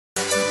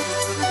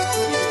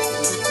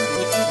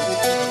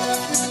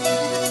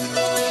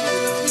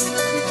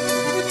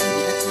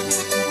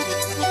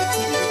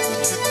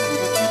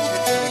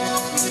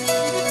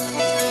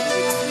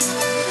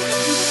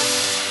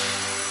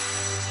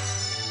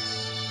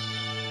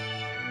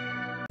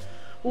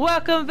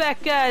Welcome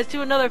back, guys,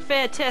 to another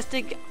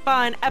fantastic,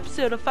 fine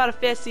episode of Final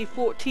Fantasy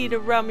XIV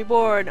Around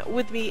Reborn.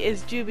 With me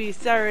is Juby,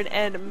 Siren,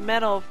 and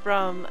Metal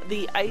from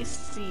the Ice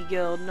Sea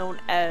Guild, known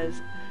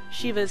as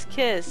Shiva's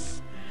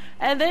Kiss.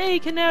 And they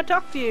can now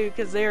talk to you,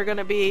 because they are going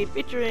to be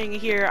featuring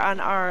here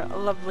on our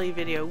lovely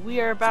video. We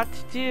are about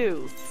to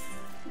do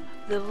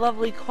the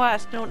lovely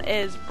quest known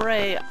as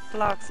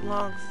Brayflox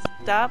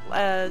Longstop,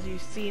 as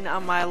you've seen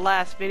on my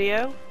last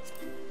video.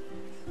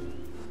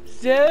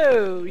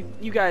 So,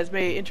 you guys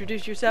may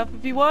introduce yourself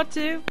if you want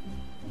to.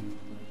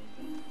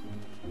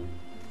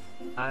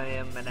 I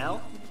am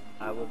Manel.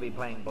 I will be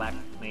playing Black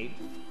Maid.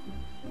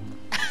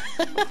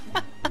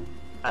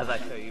 As I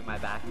show you my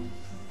back.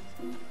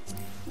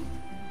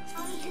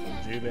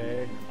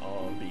 Jube,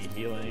 I'll be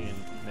healing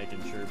and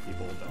making sure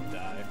people don't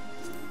die.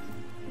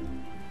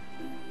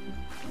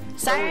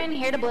 Siren,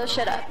 here to blow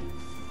shit up.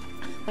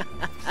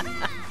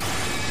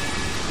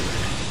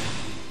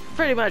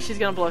 Pretty much, she's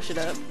gonna blow shit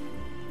up.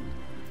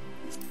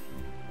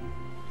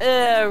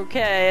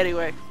 Okay,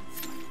 anyway.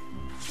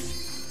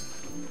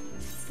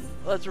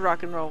 Let's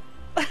rock and roll.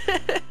 Play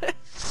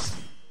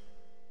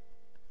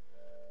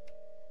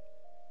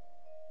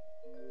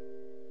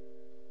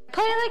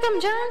like I'm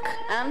drunk?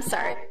 I'm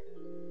sorry.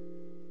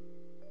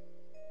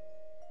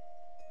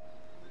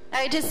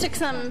 I just took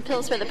some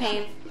pills for the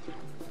pain.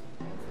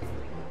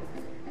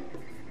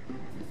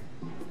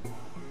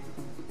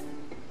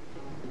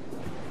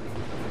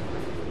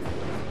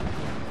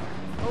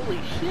 Holy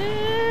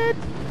shit!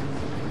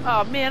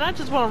 Oh man, I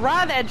just want to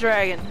ride that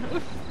dragon.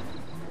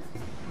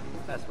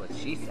 That's what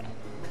she said.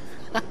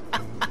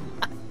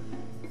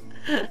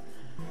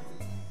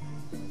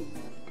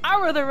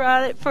 I'd rather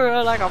ride it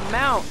for like a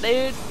mount,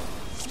 dude.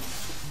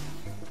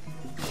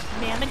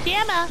 Mamma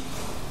jamma.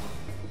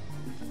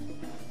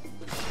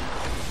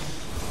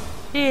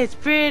 It's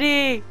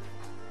pretty.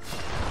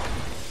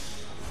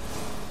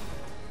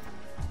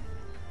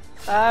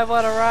 I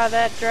want to ride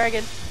that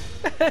dragon.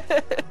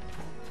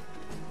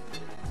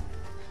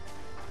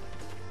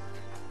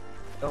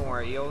 Don't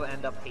worry, you'll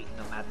end up hating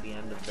them at the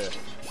end of this.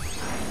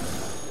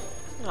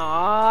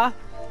 Aww.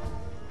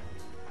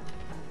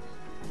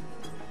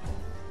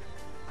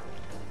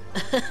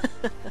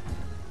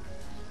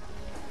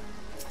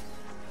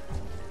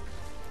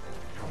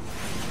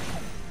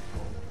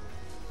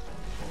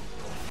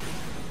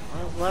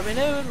 Well, let me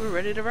know when we're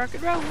ready to rock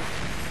and roll.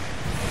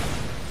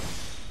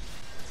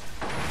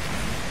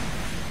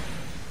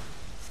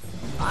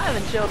 I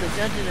haven't chilled a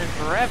dungeon in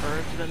forever.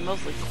 It's been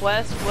mostly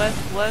quest,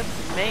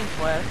 and main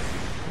quest.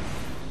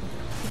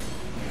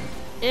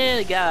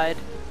 And a guide.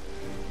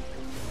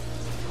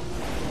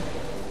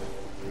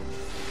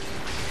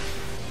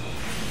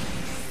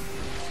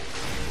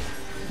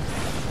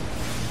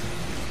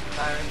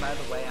 Siren, by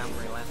the way, I'm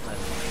relentless.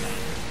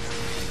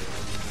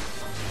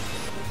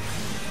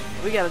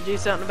 We gotta do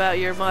something about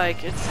your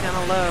mic. It's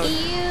kinda low.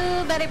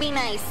 You better be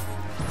nice.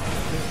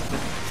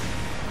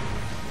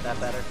 Is that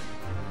better?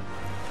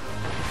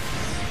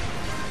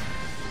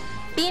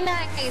 Be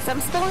nice, I'm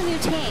still a new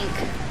tank.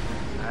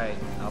 Alright,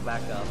 I'll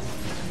back up.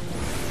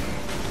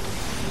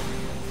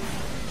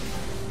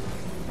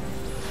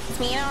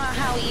 You know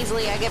how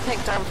easily I get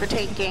picked on for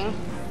tanking.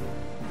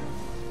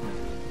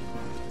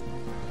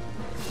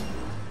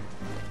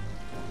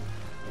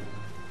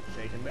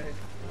 Shake and bake.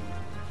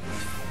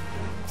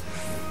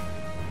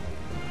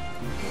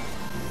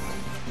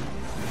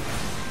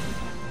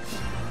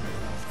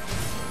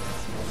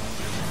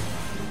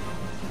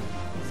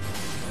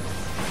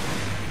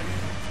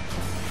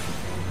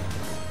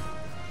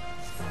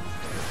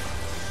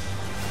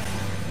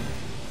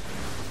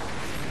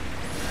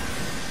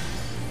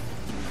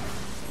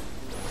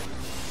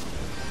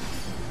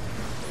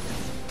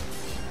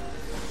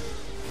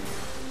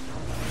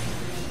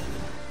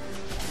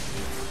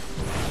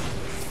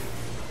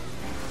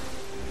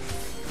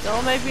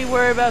 Don't make me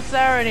worry about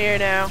Siren here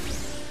now.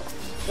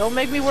 Don't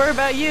make me worry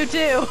about you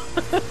too.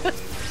 The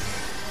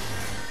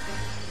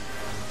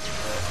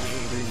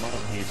angry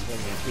monkey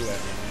swinging two at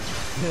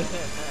me.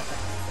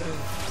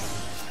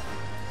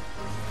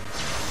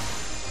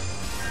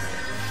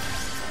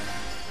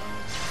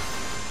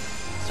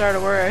 Start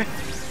to worry.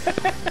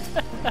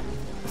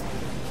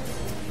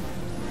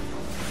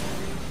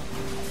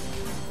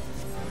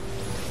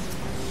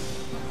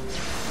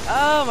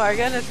 Oh my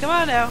goodness, come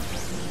on now.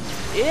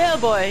 Heal,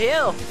 boy,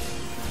 heal.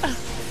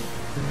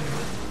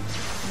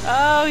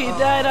 Oh, you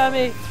died on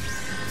me.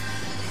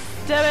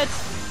 Damn it.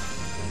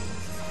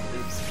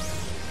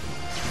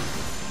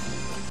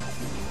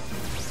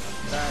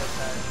 Sorry,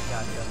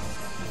 gotcha.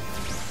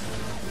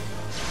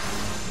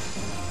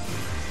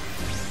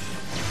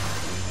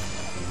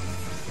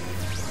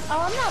 Oh,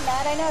 I'm not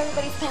mad. I know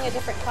everybody's playing a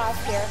different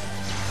cost here.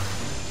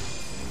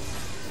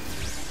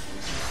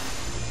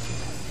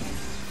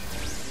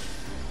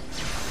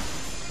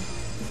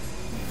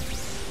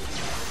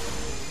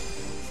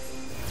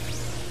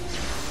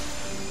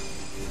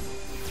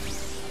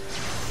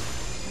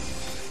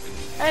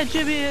 And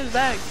Jimmy is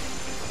back.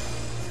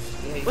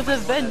 Yeah, with a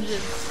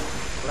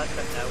vengeance. Let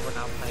them know we're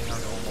not playing our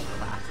normal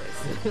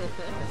classes.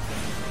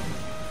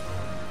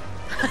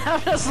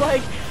 I'm just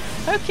like,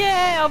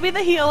 okay, I'll be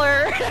the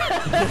healer.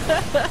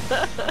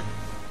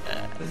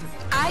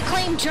 I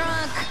claim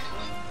drunk.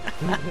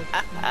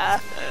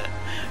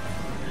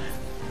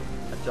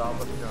 A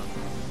job of drunk.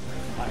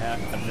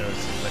 I've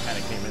noticed since I kind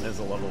of came in as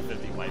a level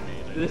 50 white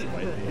mage. I was a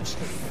white mage.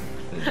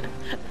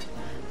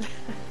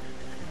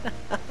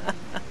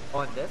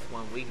 On this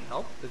one, we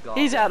helped the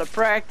goblin. He's out of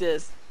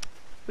practice.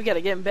 We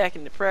gotta get him back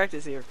into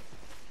practice here.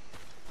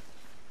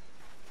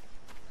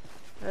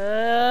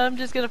 I'm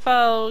just gonna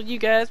follow you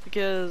guys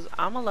because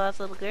I'm a lost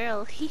little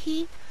girl. Hee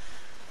hee.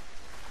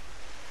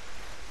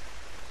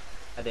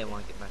 I didn't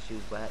want to get my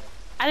shoes wet.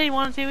 I didn't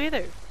want to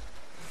either.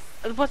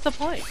 What's the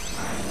point?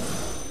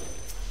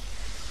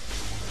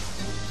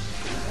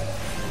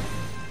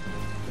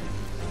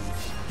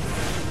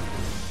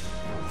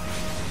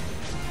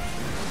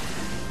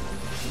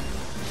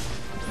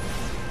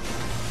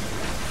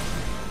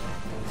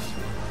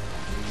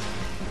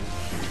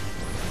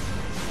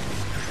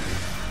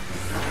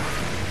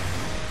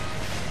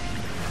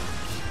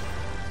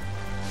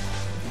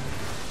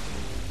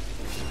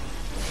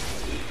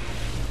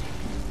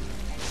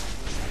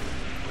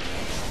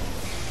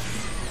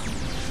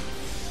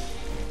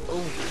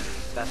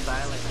 That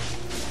silence.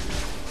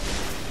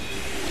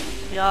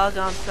 Y'all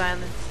gone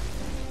silence.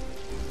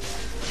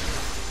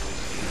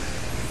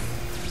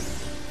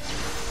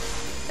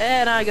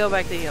 And I go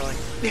back to healing.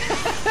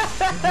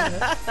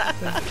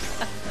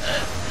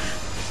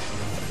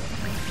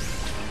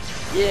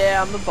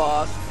 Yeah, I'm the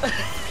boss.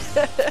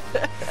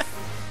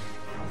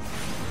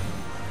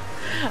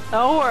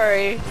 Don't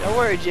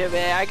worry, Jimmy.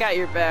 I got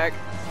your back.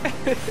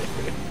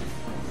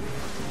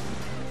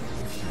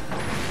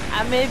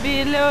 I may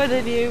be lower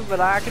than you, but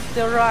I can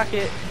still rock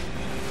it.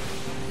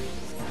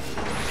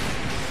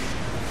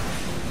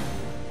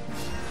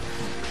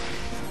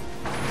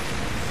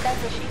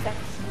 That's what she said.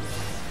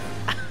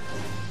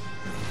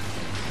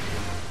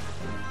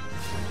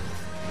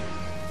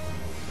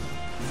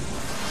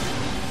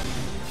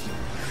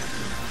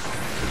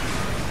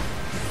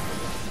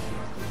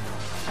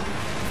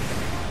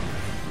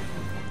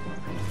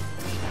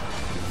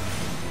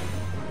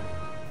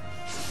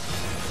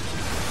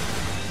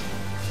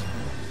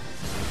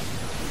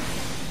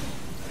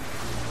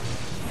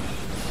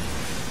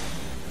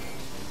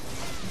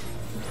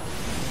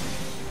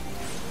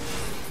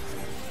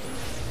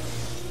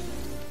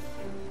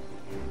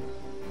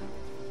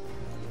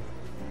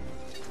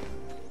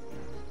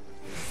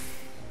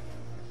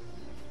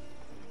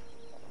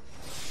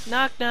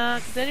 Knock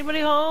knock. Is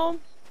anybody home?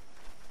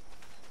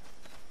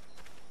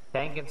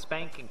 Tank and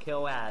spank and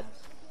kill ads.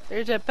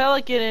 There's a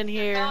pelican in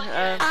here.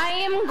 I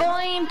am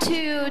going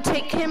to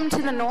take him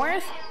to the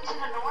north.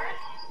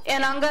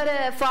 And I'm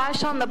gonna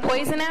flash on the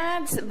poison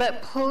ads,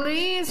 but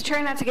please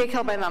try not to get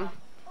killed by them.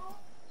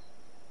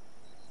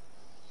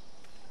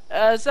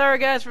 Sorry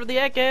guys for the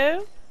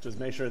echo. Just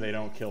make sure they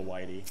don't kill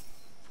Whitey.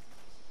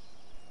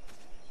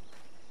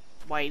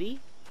 Whitey?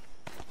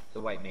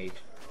 The white mage.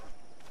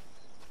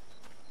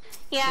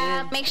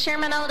 Yeah, make sure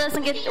Manel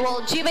doesn't get,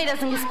 well, Jubei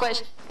doesn't get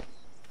squished.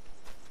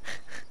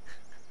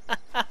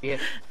 Yeah.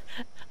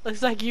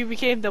 Looks like you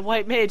became the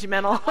white mage,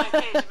 Menel.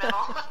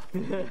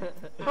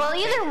 Well,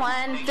 either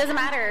one, doesn't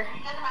matter.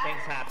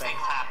 Things happen.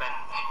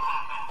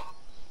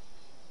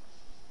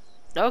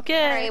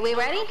 Okay. Alright, we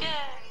ready?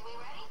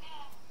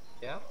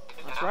 Yeah.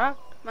 Let's rock.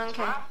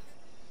 Okay.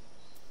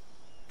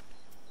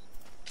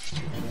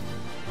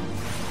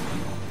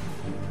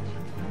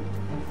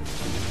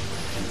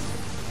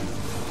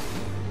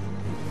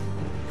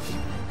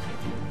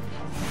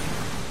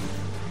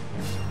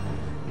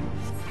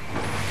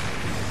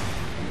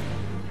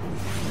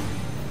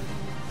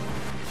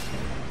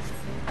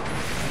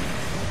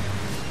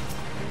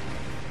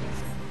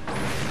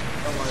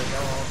 Don't worry,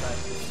 they'll all die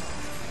soon.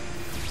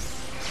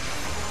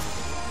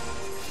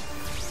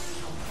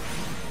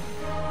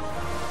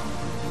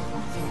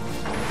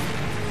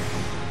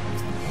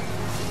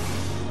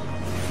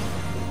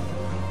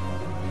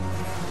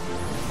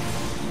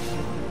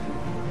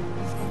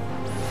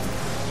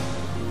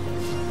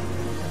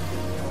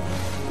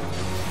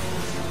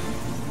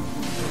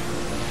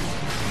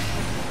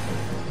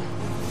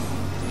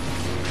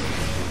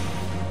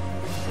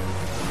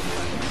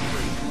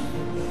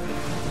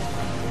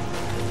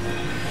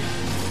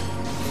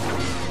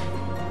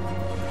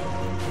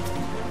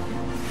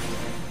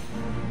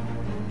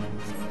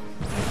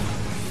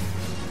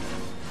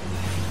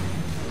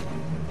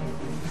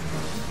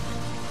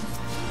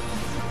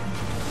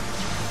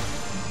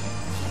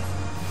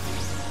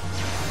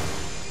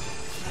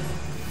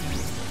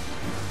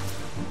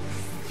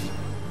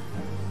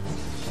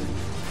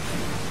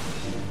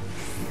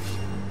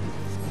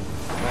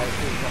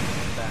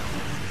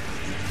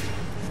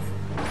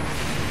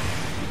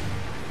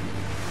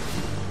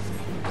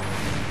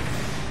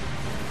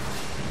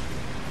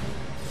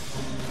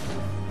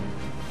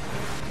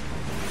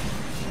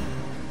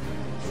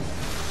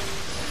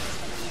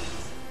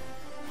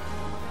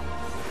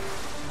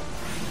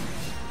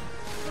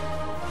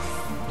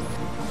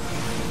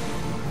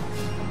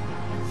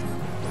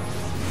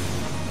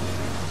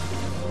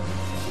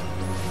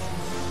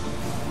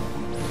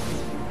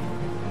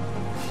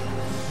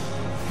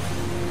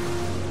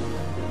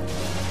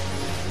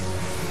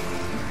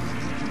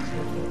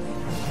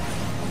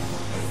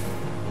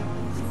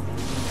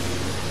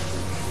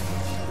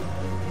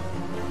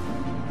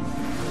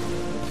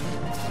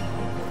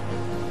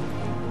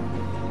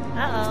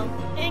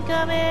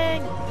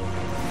 Incoming!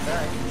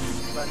 Alright,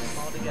 run them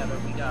all together.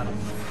 We got them.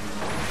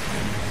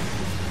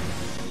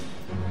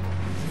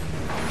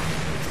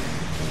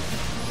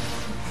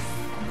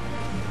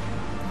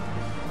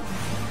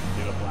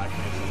 Do a black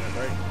mage in there,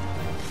 right?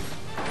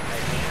 I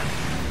can.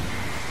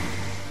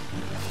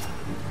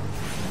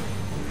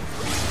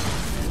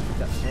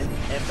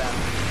 Inbound.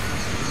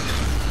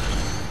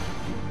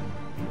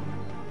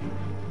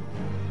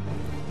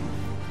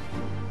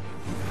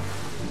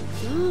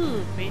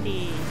 Ooh,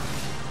 pretty.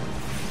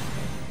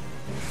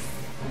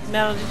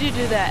 Metal, did you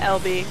do that,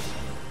 LB?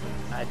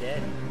 I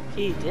did.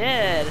 He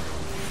did.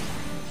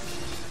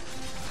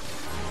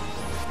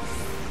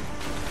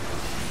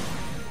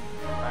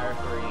 Fire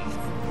 3.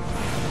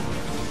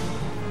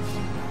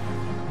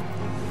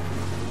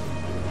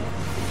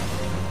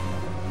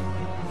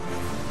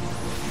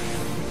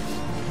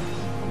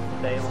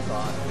 Stay on.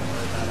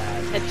 Where's that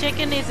at? A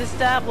chicken needs to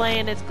stop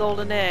laying its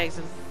golden eggs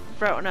and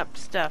throwing up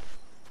stuff.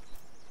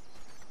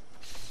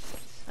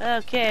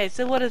 Okay,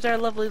 so what is our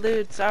lovely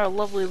loot? Our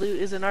lovely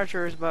loot is an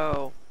archer's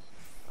bow.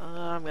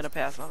 I'm gonna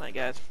pass on that,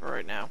 guys, for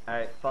right now.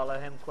 Alright, follow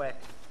him quick.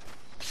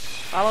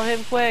 Follow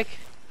him quick.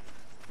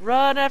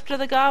 Run after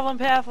the goblin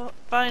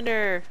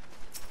pathfinder.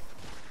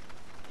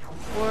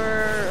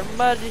 Or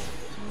muddy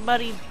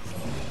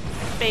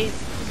face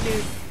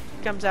dude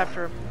comes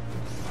after him.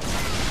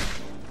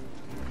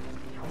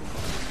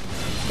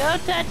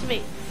 Don't touch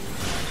me.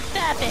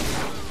 Stop it.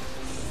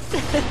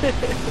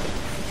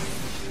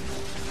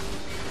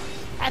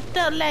 I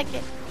don't like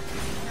it.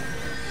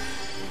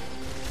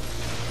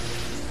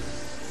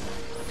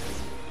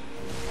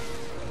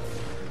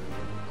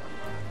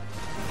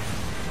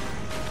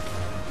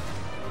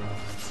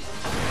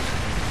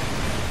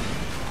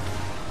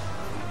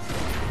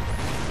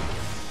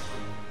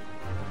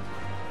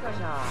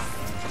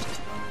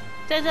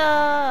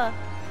 Ta-da!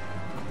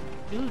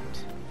 Loot.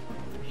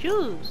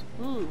 Shoes.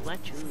 Ooh, my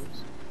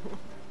shoes.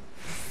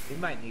 We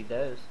might need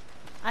those.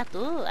 I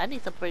do. I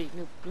need some pretty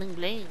new bling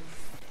bling.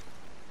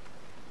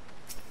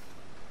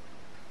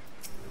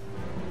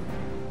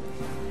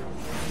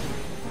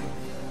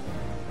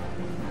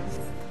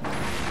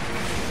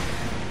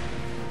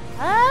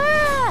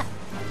 Ah!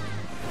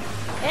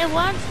 It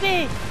wants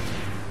me!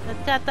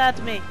 It got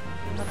at me.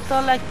 I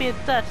don't like being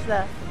touched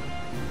though.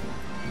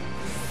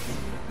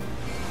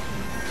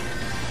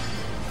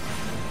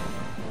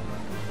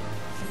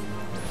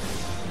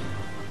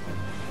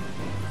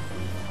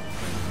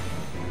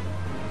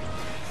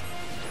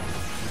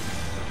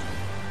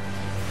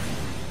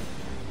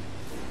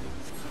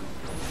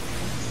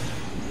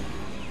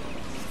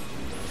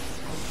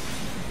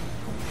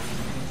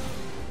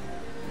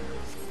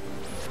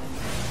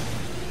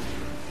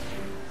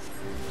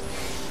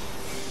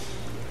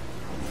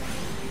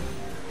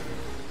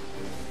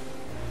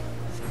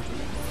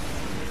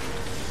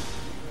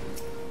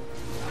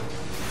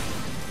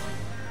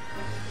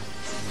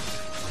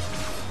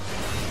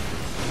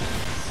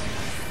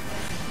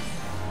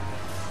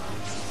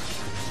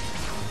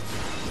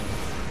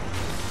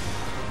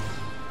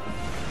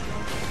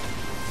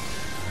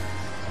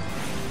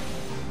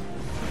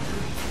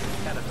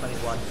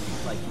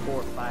 Like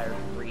 4 fire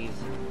freeze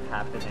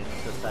happen in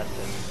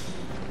succession.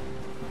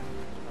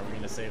 Are we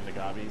gonna save the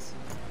gobbies?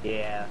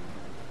 Yeah,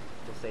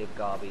 we'll save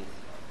gobbies.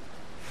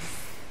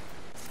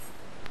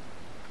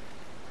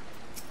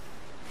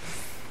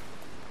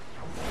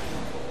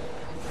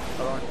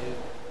 Hold on, dude.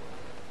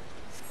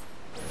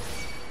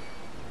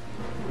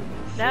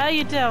 Now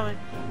you tell me.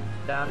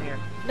 Down here.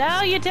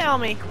 Now you tell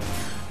me.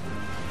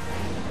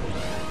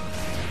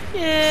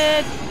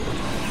 Shit.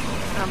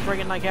 I'm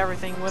bringing like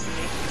everything with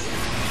me.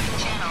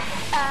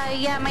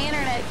 Yeah, my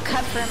internet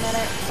cut for a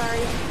minute. Sorry.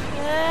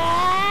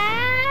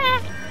 Ah!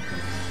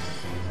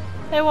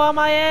 They want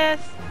my ass.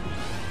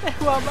 They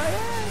want my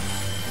ass.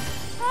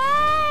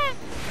 Ah!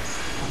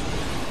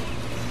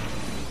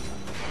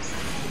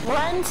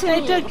 Run to They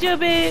me. took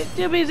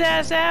Juby's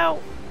ass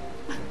out.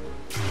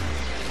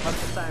 Come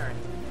to Siren.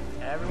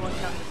 Everyone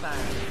come to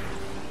Siren.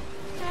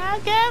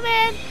 I'm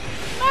coming.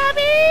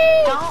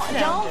 Mommy!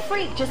 Don't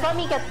freak. Just let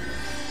me get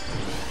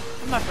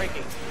I'm not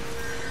freaking.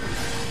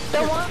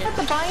 the one with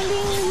the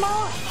binding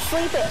mount.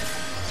 Sleep it.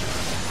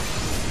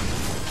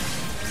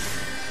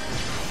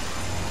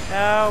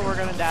 Oh, we're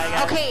gonna die,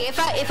 guys. Okay, if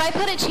I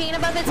put a chain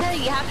above its head,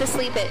 you have to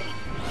sleep it.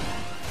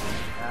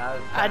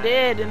 I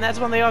did, and that's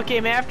when they all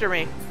came after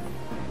me.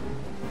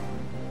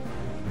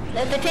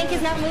 If the tank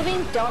is not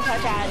moving, don't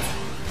touch ads.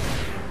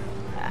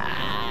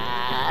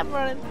 Ah, I'm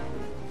running.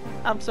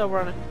 I'm so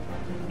running.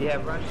 Yeah,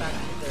 run back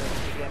to the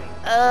beginning.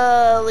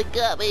 Oh, they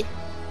got me.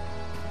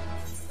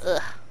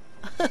 Ugh.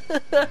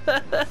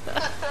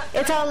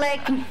 It's all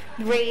like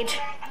rage.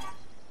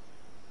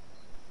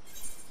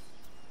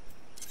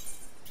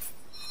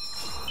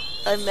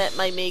 I met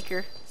my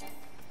maker.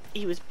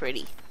 He was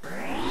pretty.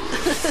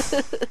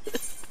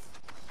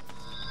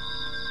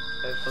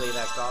 Hopefully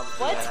that goblin.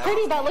 What's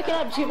pretty about looking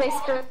up Jube's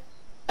skirt?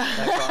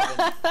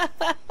 That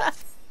goblin.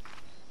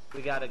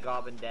 We got a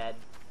goblin dead.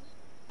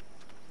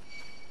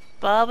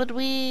 Bob and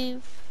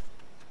weave.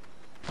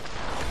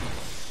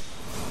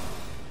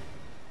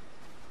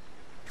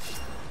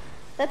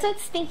 That's what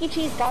stinky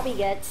cheese Gobby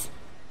gets.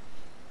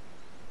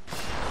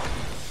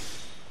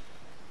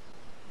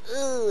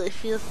 Ugh, it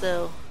feels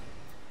so.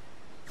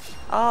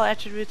 All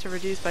attributes are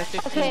reduced by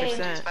 15%.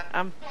 Okay.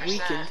 I'm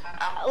weakened.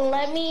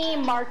 Let me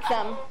mark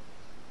them.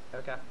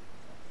 Okay.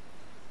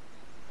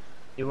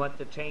 You want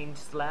the change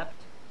slept?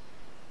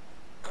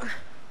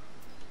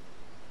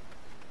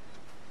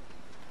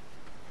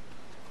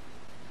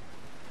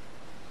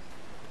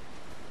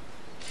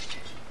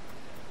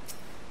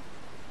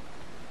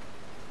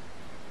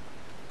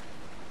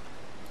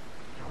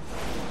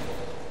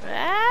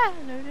 Ah,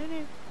 no.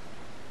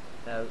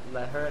 No,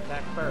 let her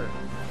attack first.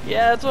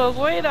 Yeah, that's what I was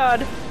waiting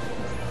on.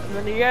 And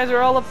then you guys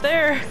are all up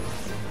there.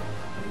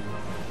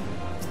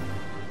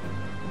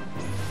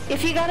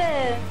 If you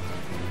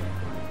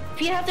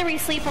have to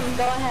re-sleep them,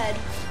 go ahead.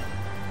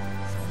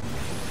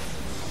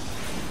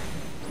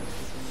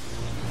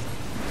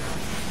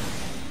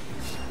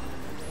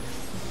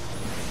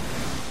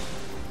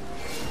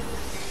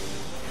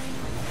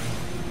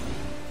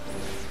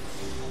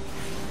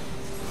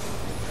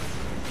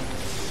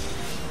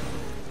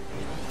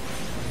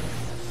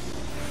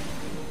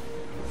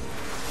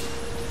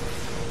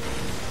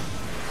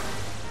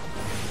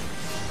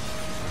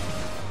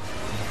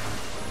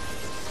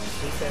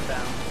 Please stand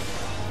down.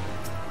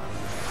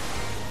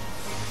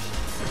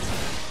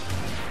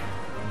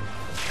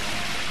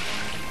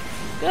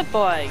 Good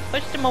boy.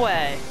 Pushed him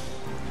away.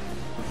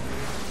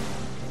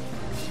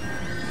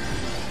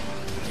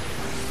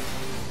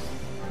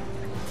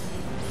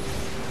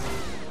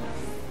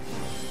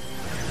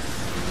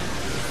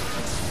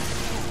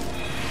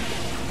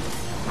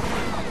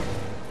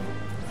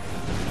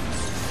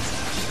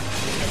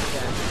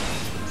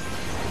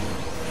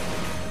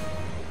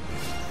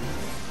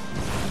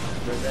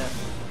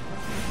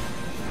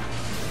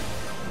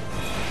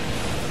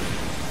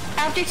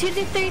 After 2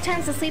 to 3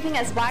 turns of sleeping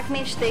as Black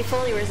Mage, they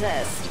fully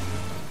resist.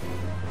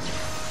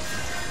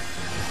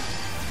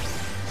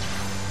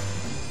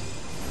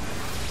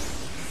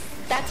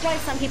 That's why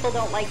some people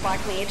don't like Black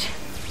Mage.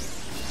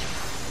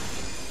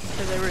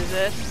 Because they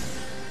resist.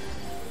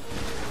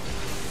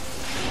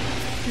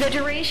 The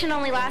duration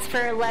only lasts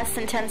for less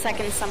than 10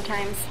 seconds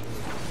sometimes.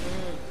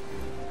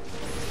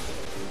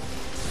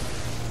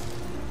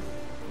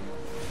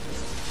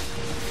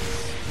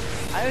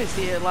 I always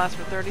see it last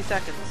for 30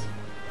 seconds.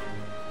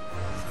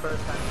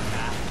 First time you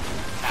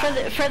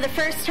cast. For the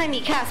first time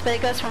you cast, but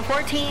it goes from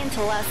 14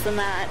 to less than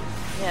that.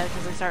 Yeah,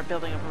 because they start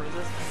building up a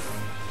resistance.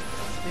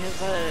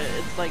 Because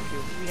it's like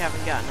we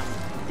haven't gotten them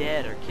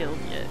dead or killed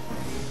yet.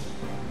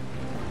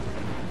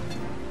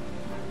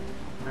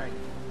 Alright.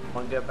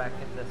 Want to go back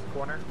in this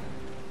corner?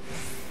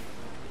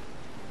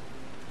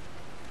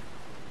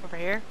 Over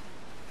here.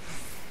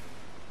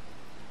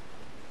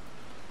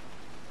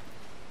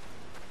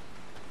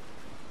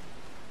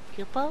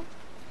 Cupo?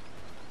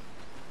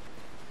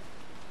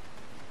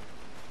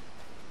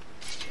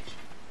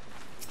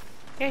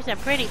 There's some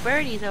pretty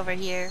birdies over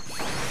here.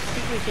 I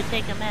think we should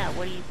take them out.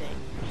 What do you think?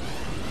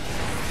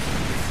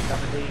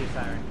 Coming to you,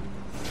 Siren.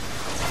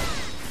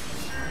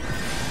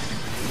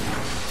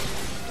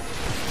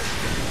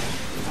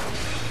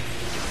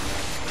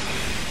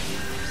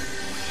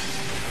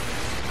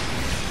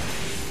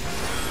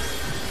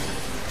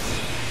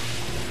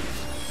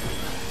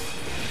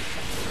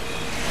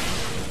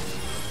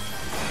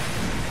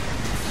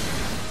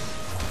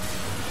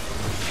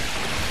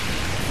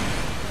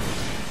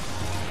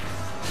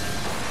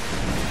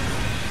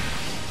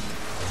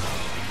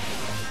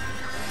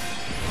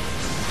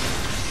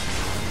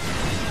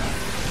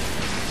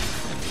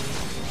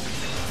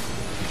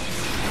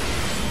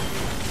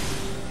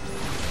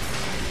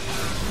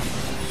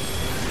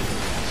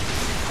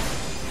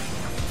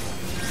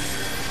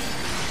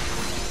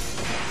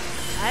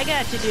 I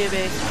got you,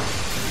 Jibby.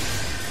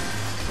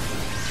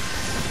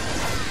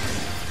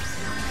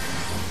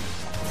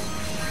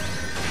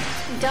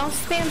 Don't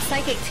spam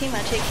Psychic too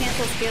much, it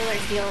cancels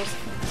healer's heals.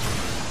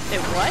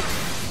 It what?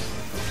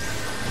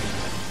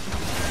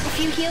 If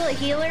you heal a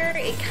healer,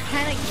 it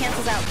kind of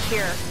cancels out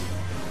Cure.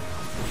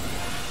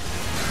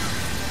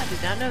 I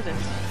did not know this.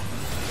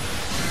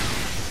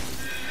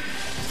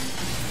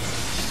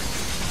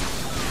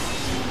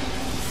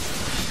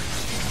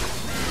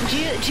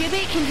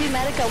 Jubei can do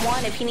Medica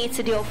 1 if he needs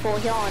to do a full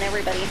heal on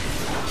everybody.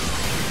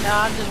 No,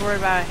 I'm just worried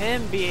about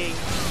him being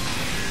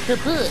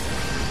kaput.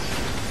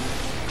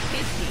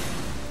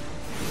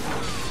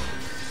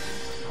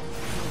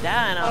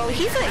 Dying on me.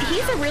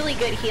 He's a really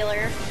good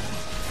healer.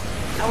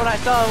 Not when I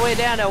saw it way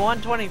down to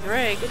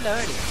 123. Good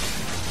lordy.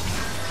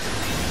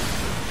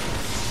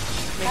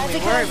 That's Makes me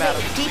worry because about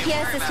him.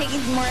 DPS is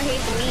taking more hate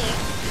than me.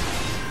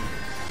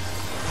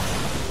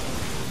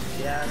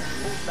 Yeah,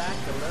 pull back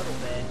a little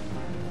bit.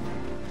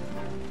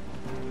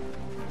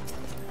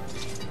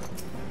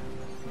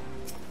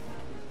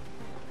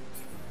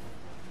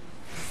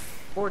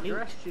 More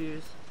dress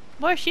shoes.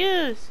 More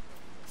shoes.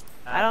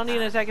 I don't need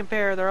a second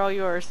pair. They're all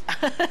yours.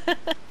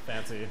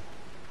 Fancy.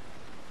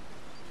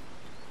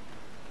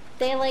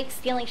 They like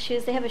stealing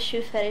shoes. They have a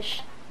shoe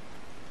fetish.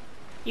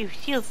 You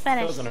shoe It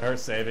fetish. wasn't her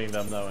saving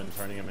them though and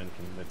turning them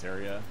into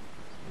materia.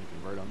 You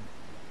convert them.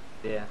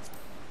 Yeah.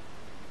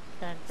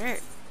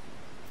 Convert.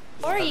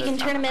 Or you can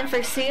turn them in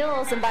for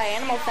seals and buy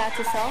animal fat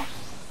to sell.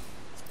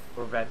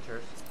 Or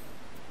ventures.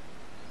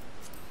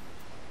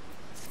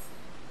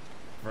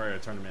 We're gonna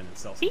turn them in and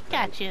sell some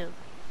Pikachu.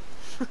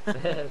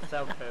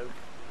 So poop.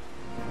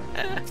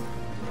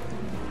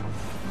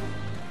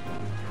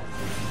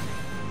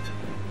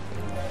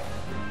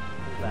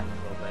 Back a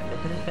little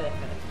bit.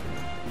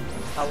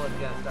 I was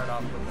gonna start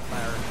off with the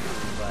fire and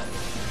food, but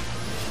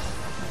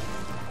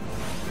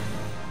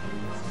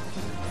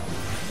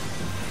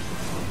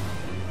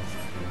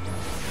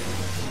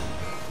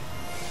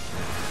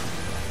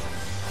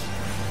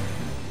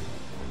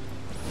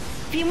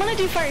If you want to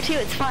do fire too,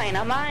 it's fine.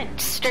 I'm not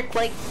strict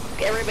like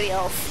everybody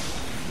else.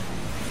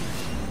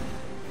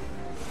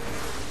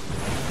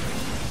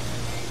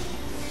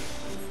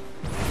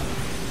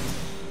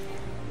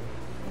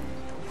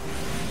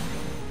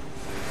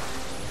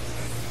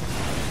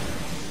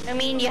 I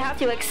mean, you have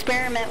to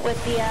experiment with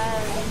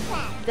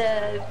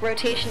the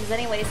rotations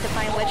anyways to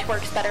find which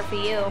works better for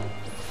you.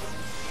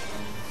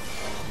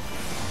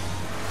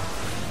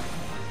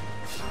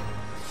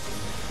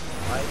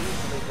 I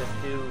usually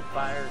just do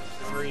fire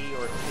 3 or 2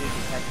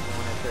 depending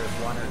on if there's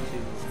 1 or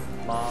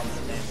 2 mobs,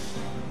 and then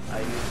I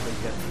usually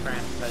just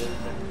transpose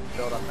and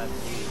build up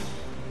SP.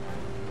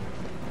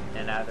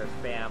 And either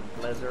spam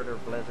Blizzard or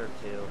Blizzard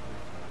 2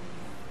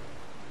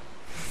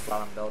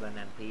 while I'm building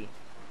MP.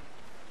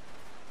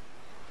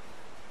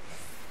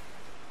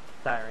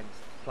 Sirens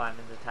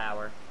climbing the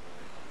tower.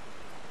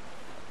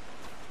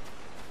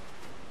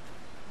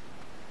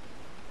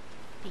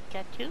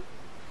 Pikachu?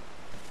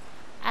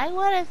 I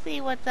want to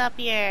see what's up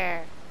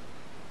here.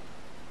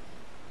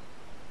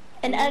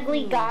 An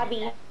ugly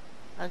gobby.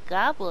 A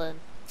goblin.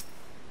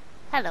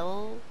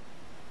 Hello.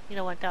 You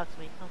don't want to talk to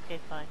me. Okay,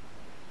 fine.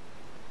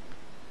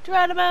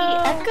 Geronimo!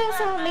 The echo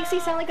sound makes you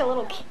sound like a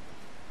little kid.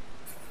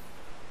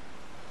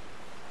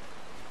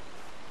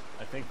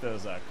 I think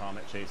those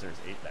comet chasers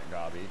ate that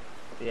gobby.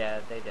 Yeah,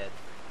 they did.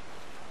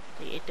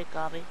 They ate the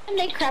gobby. And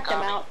they crapped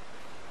him out.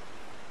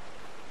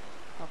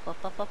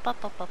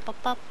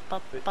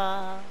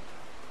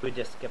 We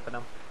just skipping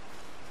them.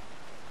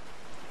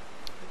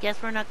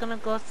 Guess we're not gonna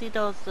go see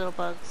those little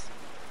bugs.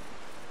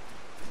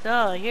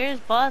 So, here's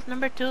boss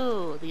number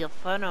 2, the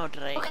Inferno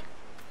Drake.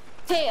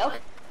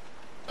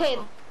 Okay,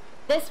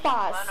 this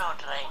boss.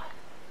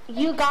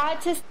 You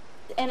got to,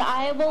 and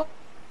I will.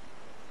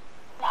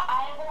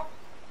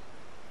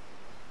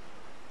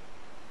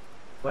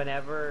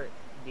 Whenever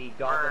the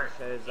goblin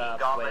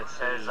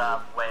shows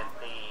up with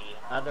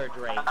the other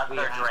Drake,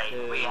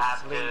 we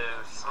have to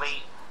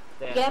sleep.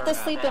 You have to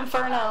sleep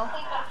Inferno.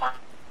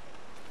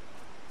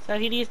 So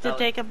he needs to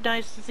take a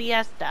nice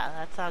siesta.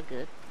 That's all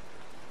good.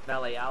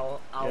 Melly,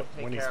 I'll Yep,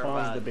 take when he care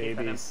spawns of the keeping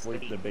him baby,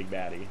 sleep the big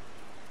baddie.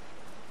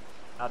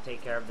 I'll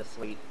take care of the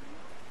sleep.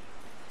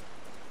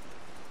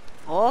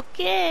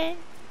 Okay.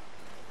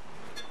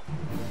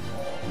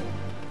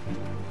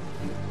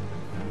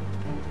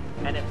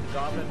 And if the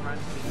goblin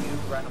runs to you,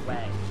 run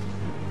away.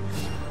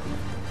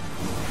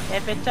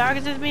 If it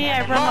targets me,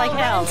 I run like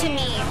hell. Run to me.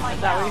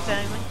 Is that what you're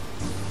saying?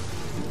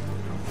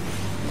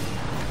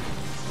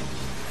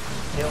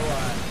 He'll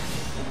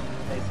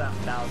say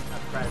something about a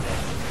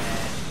present,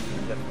 and you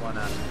just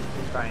wanna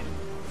try and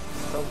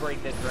he'll bring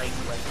the Drake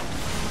with him.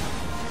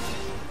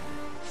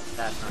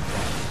 That's not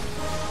good.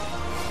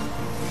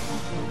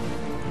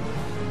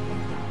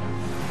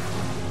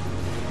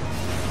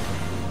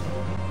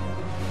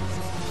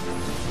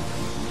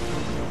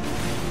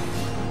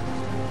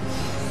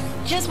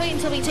 Just wait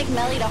until we take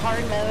Melly to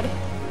hard mode.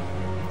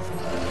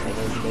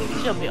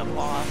 She'll be a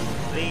boss.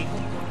 See?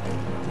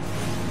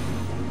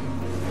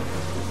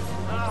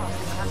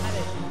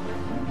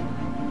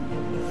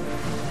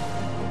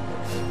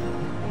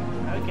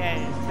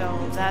 Okay, so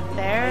that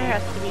there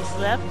has to be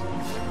slipped.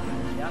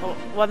 Yep. Oh,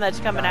 one that's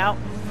coming out.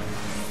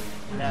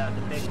 No,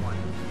 the big one.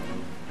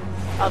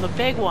 Oh, the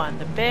big one.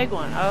 The big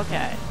one.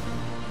 Okay.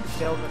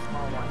 Kill the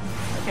small one.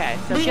 Okay,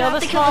 so We kill have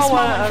the to kill the small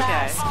small one. one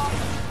Okay. fast.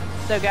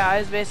 So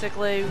guys,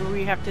 basically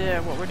we have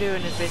to, what we're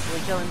doing is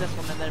basically killing this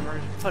one and then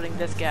we're putting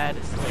this guy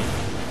to sleep.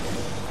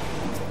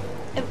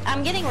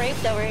 I'm getting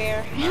raped over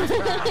here.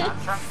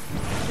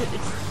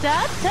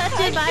 Stop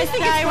touching my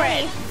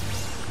siren!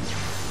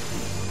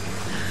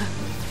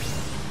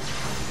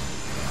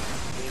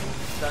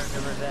 Starting to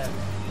resist.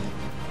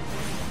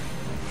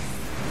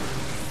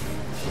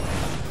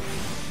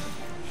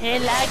 He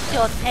likes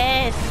your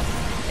taste.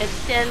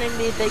 It's telling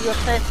me that your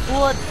taste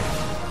good.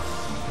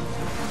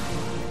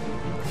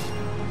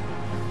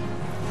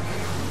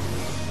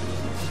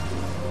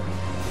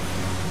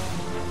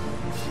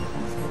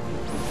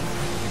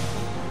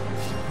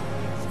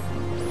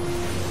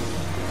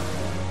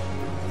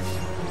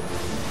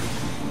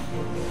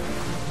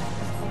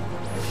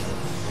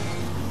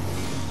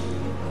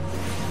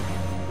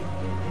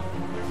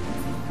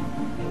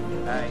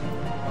 Alright,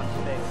 what's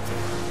big?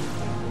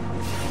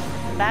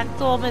 Back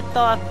to him with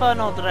the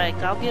funnel, Drake.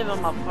 I'll give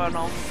him a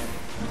funnel.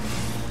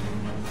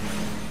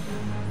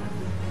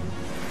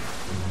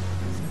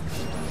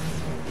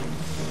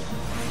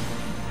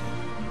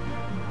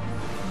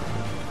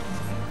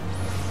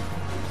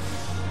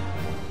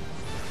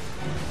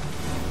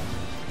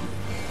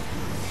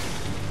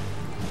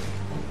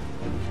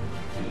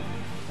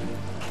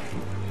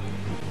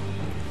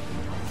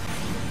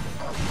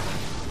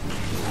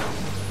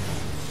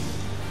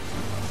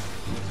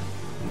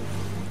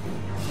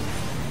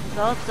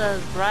 So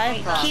does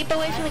Brayflox. Keep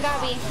away from the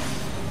gobby.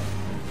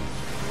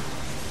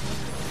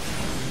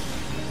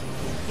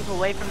 Keep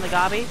away from the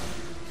gobby? Is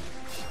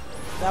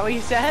that what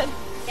you said?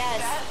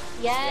 Yes.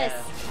 Yes.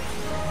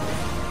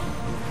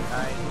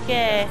 Alright.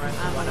 Okay,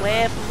 I'm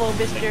away from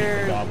Keep the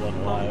Mr. goblin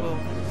alive. Bongo.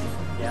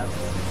 Yep.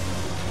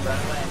 Run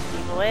away.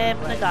 Keep away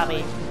from the gobby.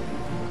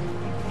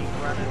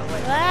 Keep running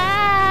away.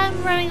 Ah,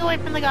 I'm running away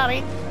from the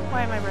gobby.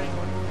 Why am I running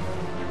away?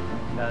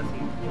 Because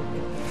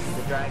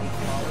the dragon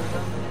swallows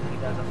him and he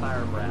does a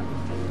fire breath.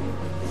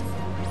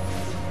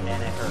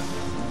 And it hurts.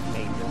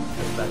 Mages,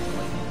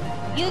 especially.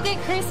 You get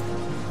crisp.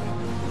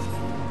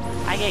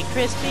 I get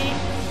crispy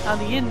on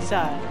the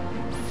inside.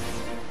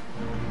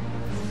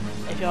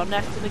 If you're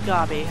next to the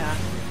gobby, huh?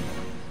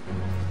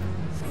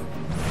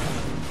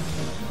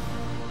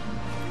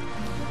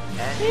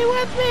 And Be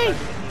with me!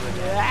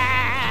 continue again.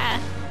 Ah!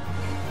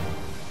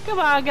 Come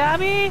on,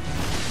 gobby!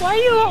 Why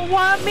you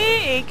want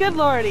me? Good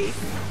lordy!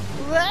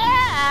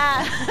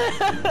 Ah!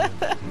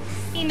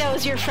 He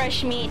knows you're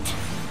fresh meat.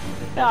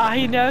 Oh,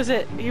 he knows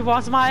it. He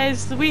wants my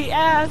sweet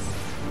ass.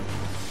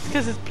 It's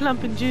because it's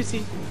plump and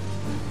juicy.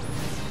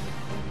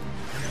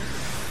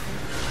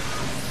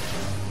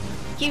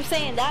 Keep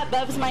saying that,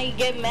 Bubs might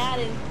get mad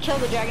and kill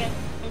the dragon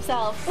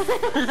himself.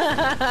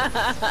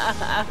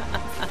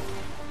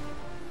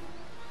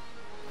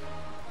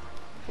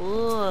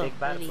 Ooh, Big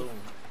bada pretty. boom.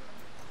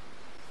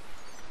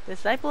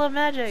 Disciple of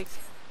magic.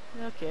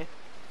 Okay.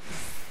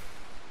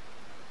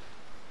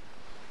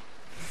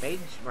 Mage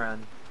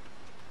run.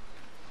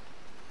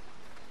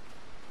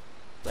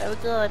 Very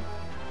good.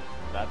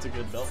 That's a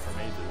good build for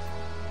mages.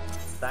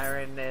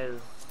 Siren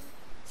is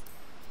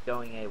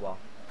going AWOL.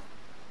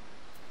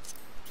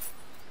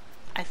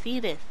 I see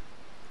this.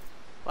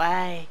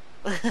 Why?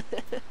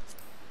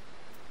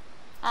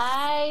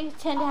 I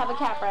tend to have a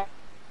cat brain.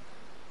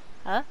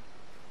 Huh?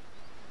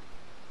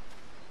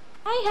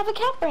 I have a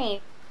cat brain.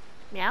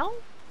 Meow?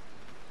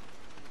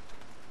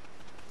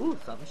 Ooh,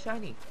 something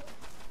shiny.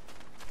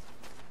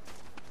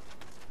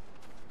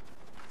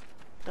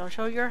 Don't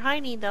show your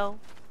hiney though.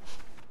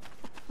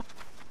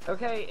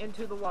 Okay,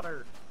 into the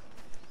water.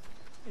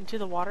 Into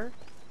the water?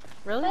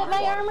 Really? But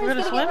my armor's We're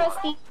gonna swim? get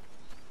rusty.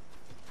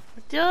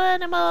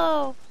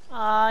 Dynamo!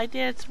 Aw, I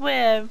didn't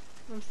swim.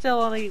 I'm still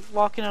only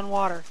walking on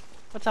water.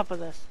 What's up with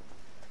this?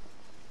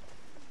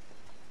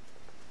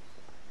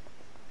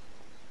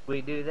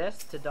 We do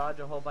this to dodge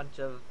a whole bunch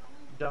of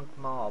junk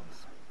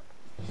mobs.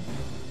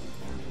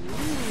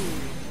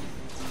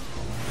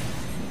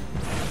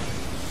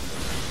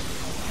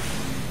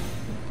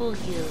 Pull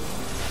you.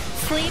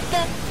 Sleep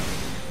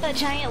the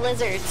giant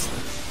lizards.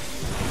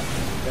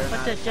 They're Put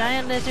not the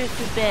giant lizards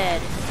to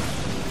bed.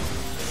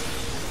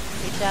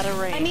 It's out of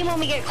range. I mean when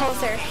we get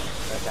closer.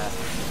 Okay.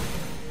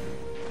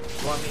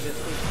 You want me to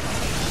sleep?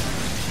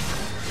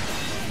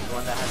 The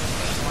one that has the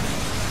main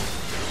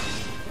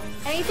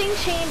one? Anything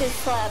chained is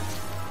slept.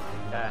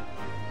 Okay.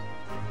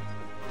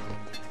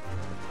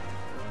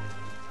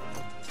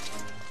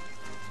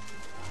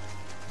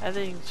 I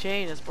think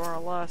chain is more or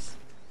less.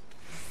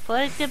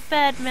 Put it to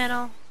bed,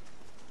 Mental.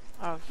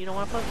 Oh, you don't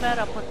want to put bed?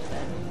 I'll put to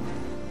bed.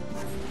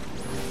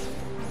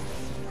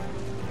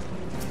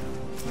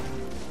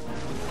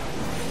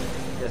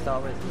 Just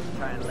always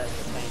try and let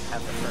the tank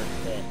have the first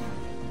hit.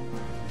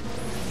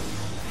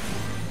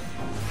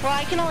 Well,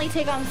 I can only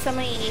take on so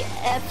many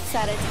Fs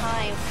at a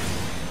time.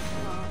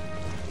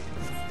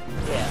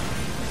 Yeah.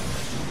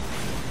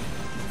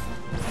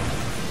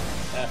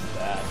 F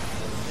that.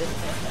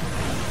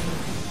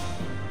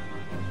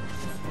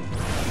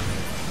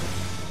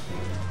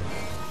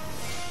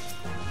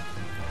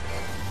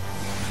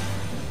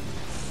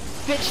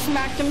 Bitch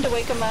smacked him to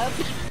wake him up.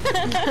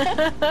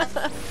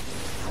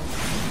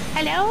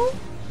 Hello?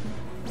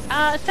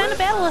 It's time to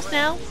battle us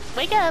now.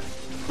 Wake up.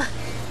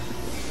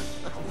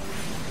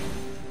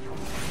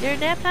 Your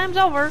nap time's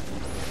over.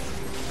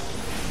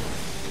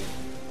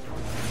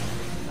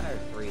 Fire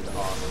 3 is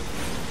awesome,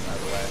 by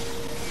the way.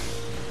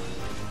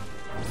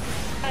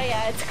 Oh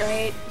yeah, it's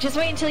great. Just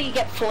wait until you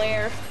get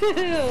flare.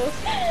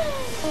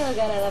 Oh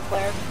god, I love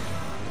flare.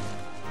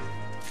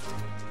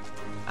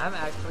 I'm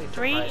actually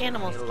Three surprised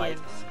animal me like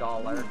skins.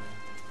 Scholar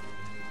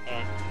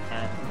and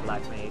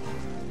Black Mage.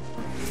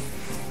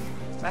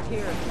 Back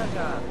here,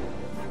 Chacha!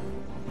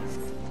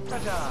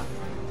 Chacha!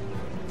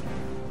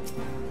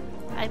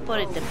 I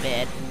put it to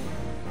bed.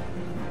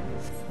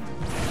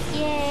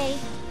 Yay.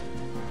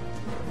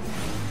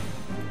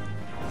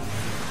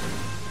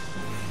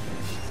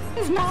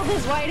 His mouth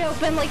is wide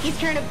open like he's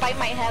trying to bite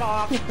my head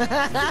off.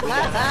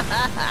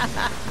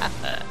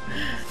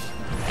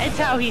 It's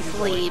how he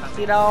sleeps,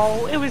 you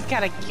know? It was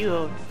kind of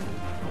cute.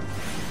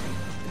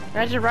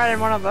 Imagine riding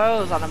one of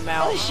those on a Oh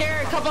mount. sure,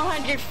 a couple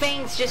hundred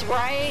fangs just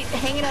right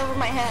hanging over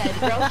my head.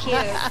 Real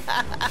cute.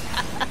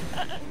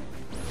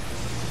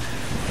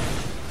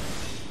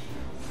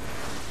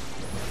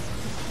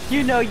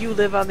 You know you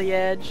live on the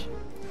edge.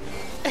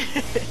 I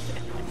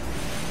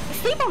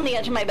sleep on the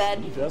edge of my bed.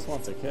 He just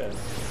wants a kiss.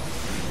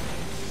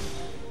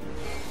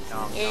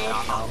 Nom, Yeah.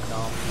 nom, nom,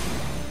 nom.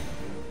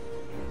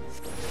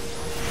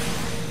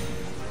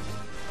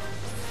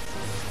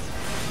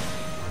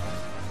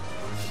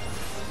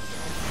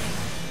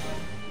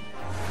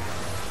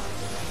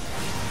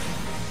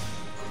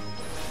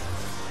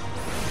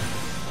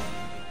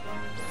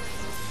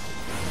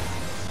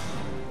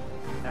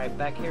 Alright,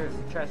 back here is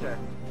the treasure.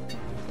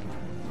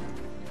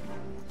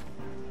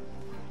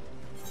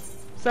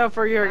 So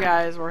for your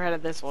guys, we're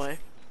headed this way.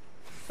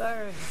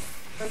 Sorry,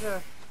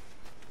 treasure.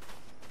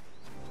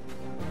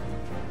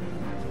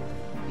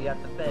 You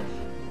got the fish.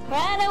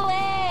 Run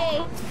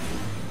away!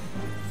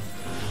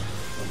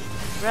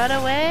 Run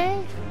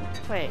away?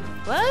 Wait,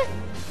 what?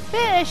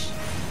 Fish?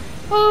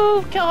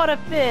 Who caught a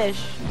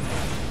fish?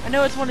 I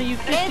know it's one of you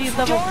 50 It's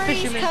level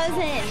Dory's fishermen.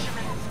 cousin.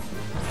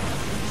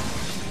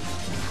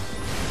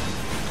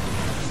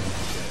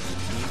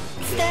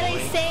 Instead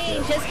of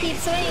saying, just keep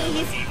swimming,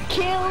 he's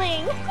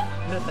killing.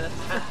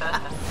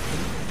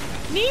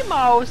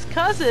 Nemo's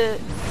cousin.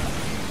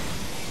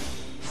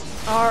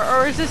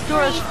 Or is this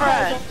Dora's Dory's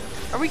friend?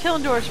 cousin. Are we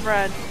killing Dora's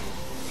friend?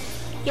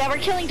 Yeah, we're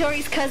killing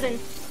Dory's cousin.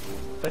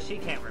 But she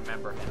can't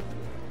remember him.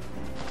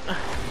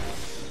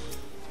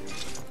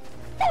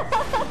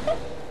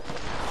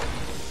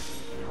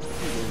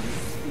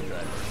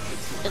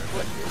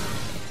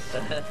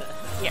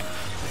 Yeah,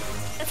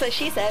 That's what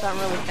she said. I'm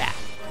really fast.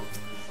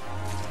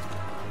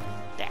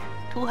 There,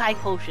 2 high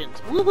potions.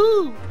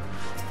 Woohoo!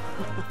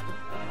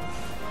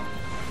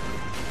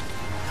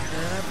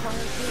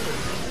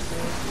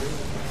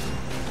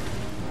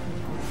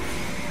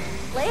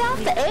 Lay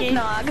off the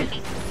eggnog.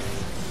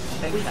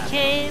 We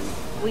came,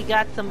 we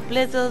got some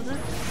blizzards,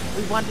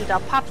 we wanted a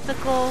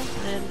popsicle,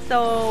 and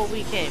so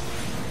we came.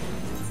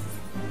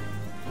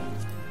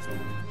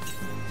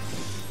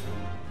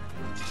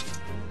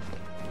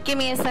 Give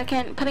me a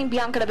second. Putting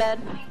Bianca to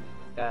bed.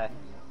 Okay.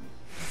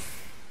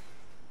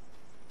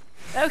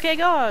 Okay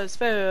guys,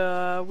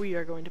 so we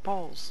are going to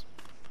pause.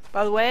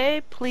 By the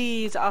way,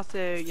 please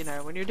also, you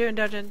know, when you're doing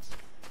dungeons,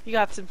 you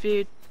got some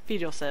food,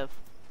 feed yourself.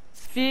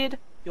 Feed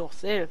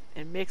yourself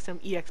and make some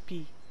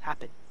EXP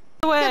happen.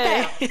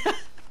 By the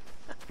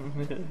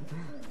way.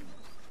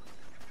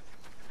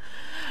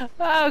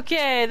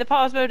 Okay, the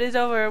pause mode is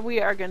over.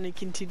 We are going to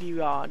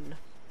continue on.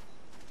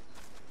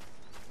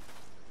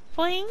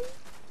 Boing.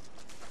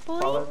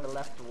 Follow Boing. the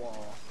left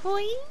wall.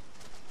 Boing.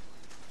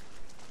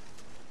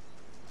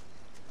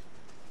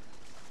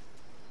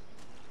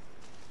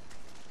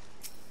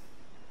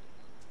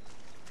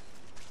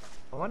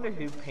 I wonder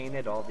who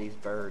painted all these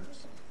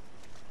birds.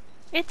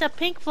 It's a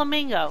pink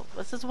flamingo.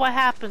 This is what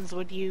happens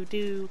when you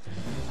do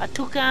a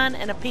toucan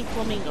and a pink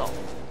flamingo.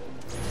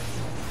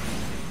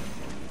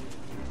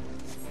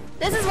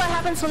 This is what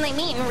happens when they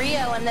meet in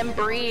Rio and then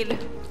breed.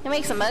 They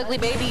make some ugly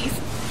babies.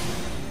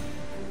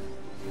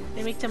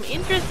 They make some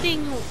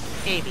interesting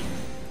babies.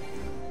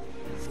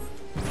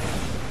 At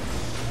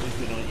least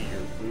we don't eat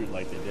your food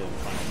like they did in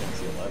Final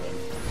Fantasy 11.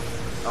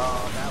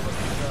 Oh, that was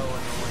so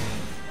annoying.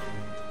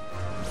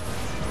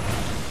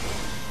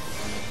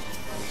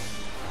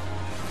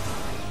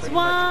 Pretty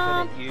much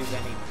Swamp. couldn't use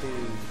any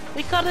food.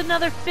 We caught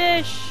another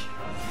fish.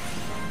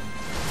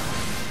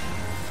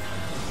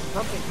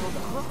 Something pulled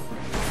up.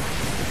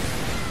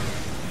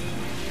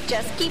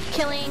 Just keep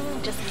killing,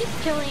 just keep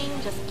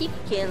killing, just keep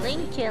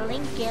killing,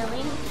 killing,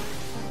 killing.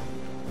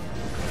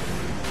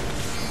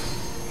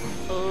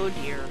 Oh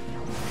dear.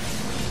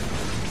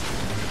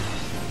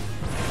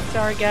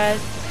 Sorry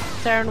guys.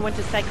 Siren went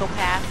to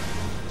psychopath.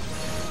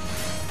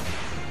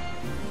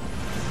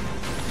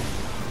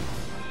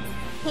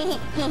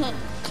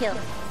 Kill.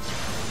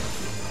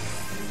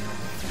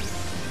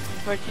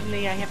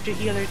 Unfortunately, I have to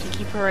heal her to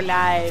keep her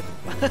alive.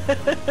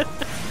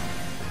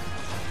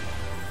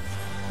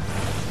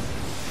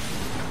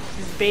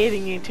 She's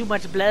bathing in too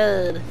much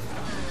blood.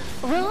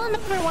 Rule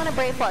number 1 of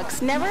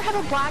Brayflox: never have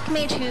a black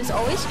mage who's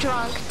always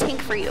drunk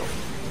tank for you. I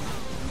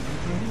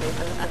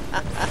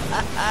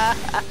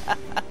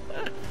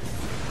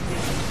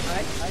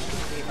can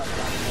see how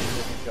that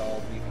with a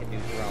job you can do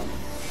wrong.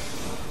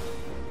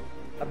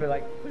 I'd be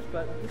like, push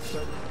button, push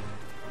button.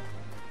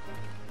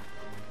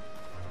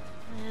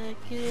 Went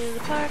to the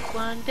park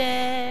one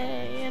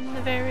day in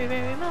the very,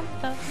 very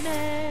month of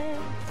May.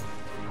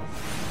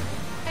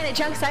 And a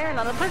drunk siren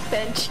on the park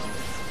bench.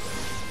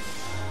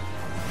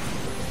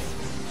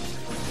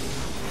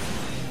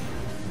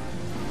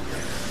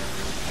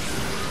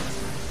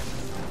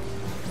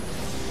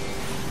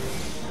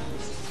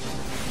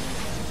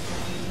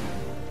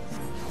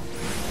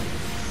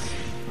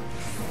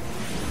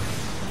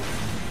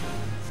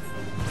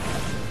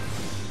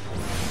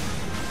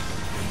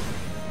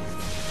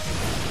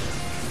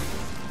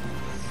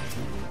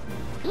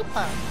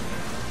 Oopa.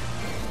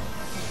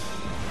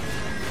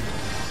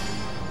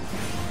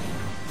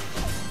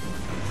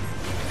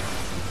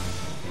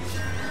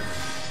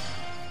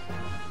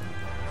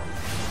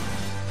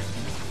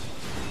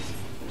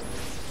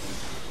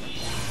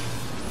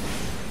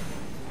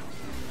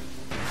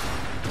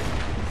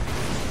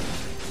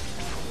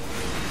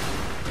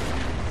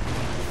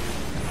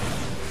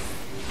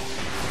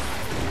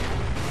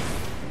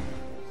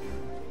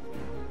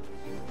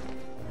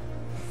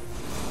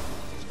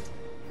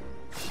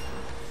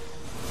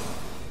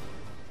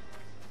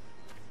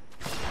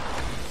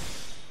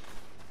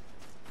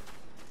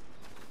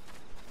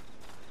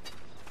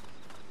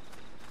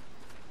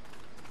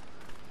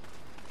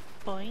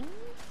 Boing,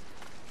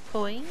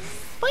 boing,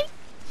 boing.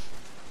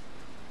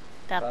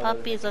 The Well,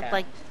 puppies there's a look cat.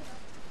 like.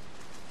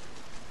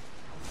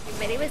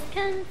 Everybody was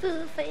kung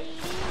fu fighting.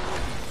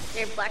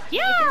 Their black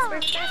Yeah! pages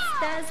were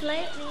fast as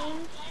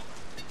lightning.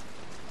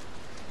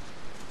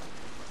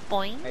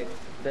 Boing. Hey,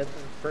 this is a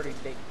pretty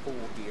big pool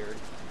here.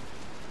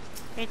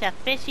 There's a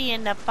fishy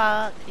in the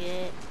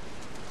pocket.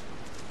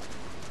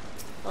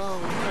 Oh,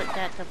 we put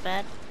that to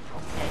bed.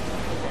 Okay,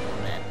 put that to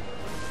bed.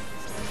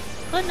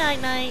 Good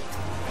night, night.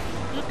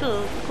 You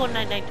too. Good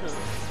night, night too.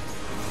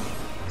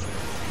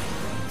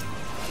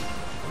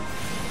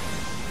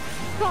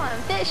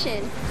 Going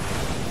fishing.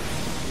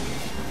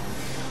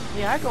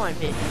 We are going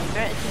fishing.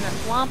 We're in a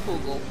swamp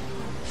puggle.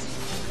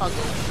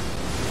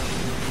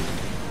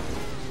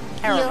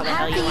 Carol, You'll what the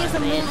hell have to you want use a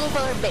to fish? Moogle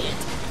for bait.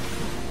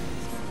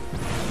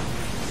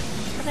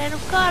 But I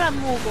don't got a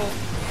Moogle.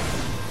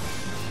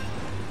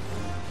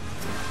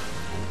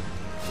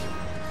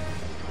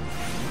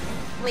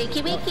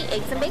 Wakey wakey,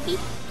 eggs and bakey.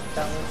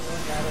 That one's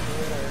going out of the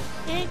water.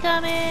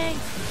 Incoming!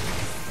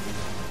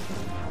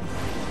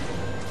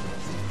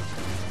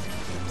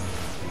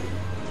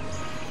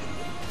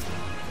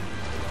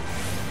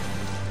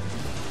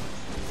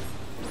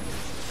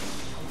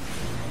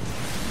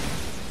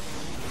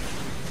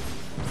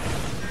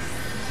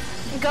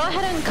 Go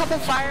ahead and couple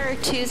fire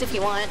twos if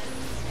you want.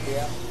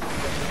 Yeah,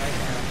 right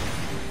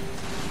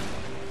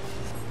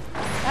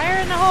Fire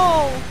in the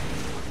hole!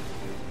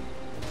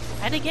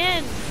 And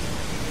again!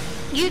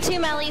 You too,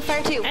 Melly,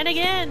 fire two. And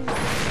again!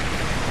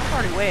 I'm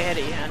already way ahead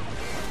of you.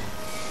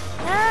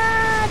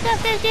 Ah, it's a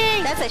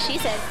fishy! That's what she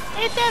said.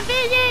 It's a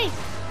fishy!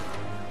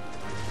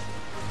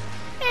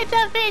 It's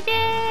a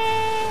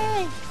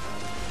fishy!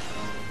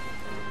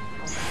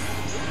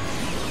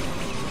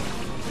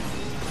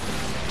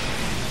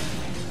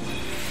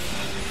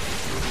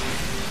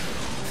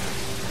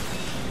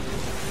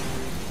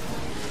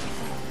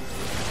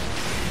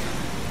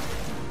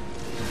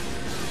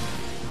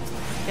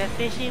 The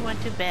fishy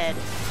went to bed.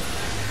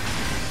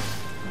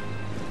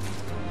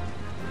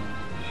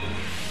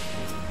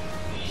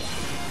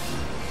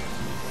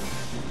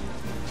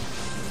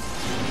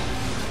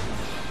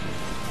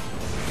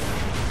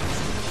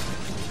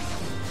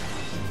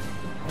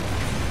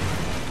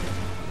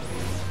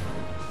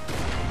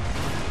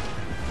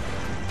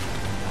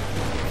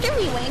 Can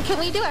we win? Can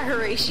we do a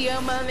Horatio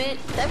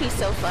moment? That'd be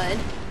so fun.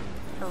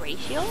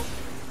 Horatio?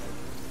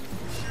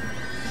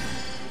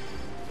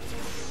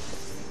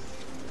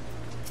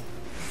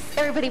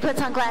 Everybody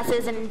puts on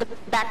glasses and the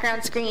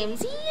background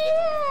screams,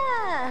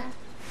 yeah!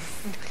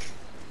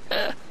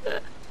 Alright,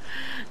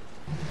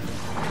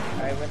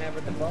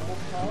 whenever the bubbles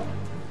pop,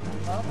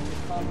 you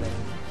pop it.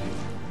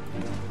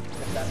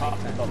 If that Pop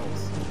makes the sense.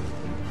 bubbles.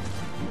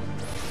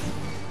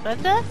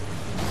 What's that?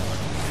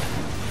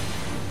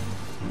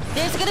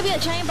 There's gonna be a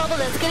giant bubble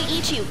that's gonna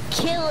eat you.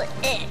 Kill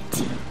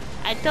it.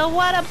 I don't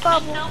want a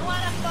bubble.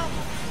 I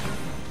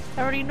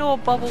already know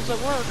bubbles at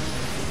work.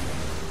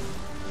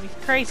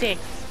 He's crazy.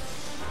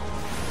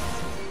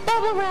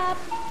 Bubble wrap.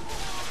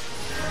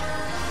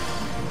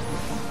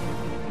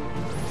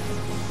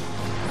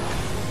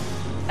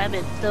 I'm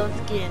in stone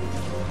skin.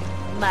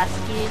 My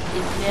skin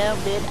is now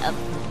made of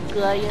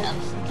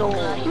giant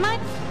stone. My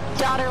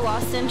daughter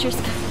lost interest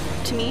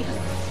to me.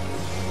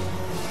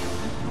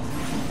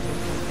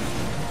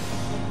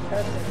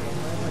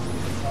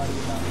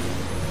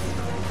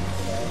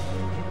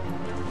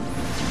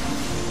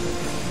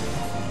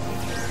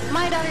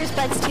 My daughter's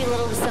bed's too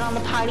little to sit on the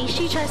potty.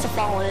 She tries to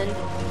fall in.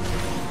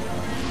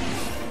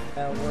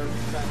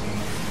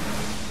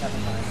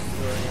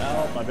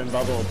 Help, I've been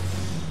bubbled.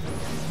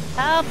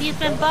 Help, he's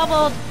been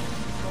bubbled.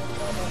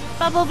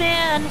 Bubble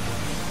man.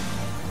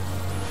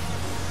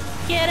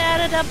 Get out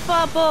of the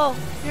bubble.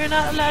 You're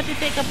not allowed to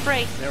take a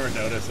break. Never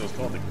noticed it was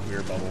called the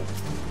queer bubble.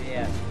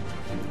 Yeah,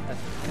 that's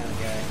the kind of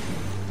guy.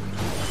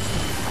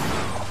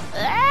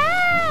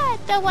 Ah,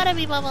 don't want to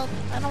be bubbled.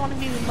 I don't want to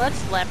be mud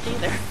slapped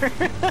either.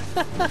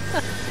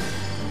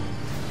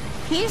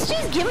 He's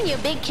just giving you a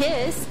big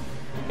kiss.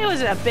 It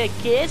wasn't a big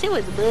kiss. It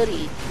was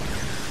muddy.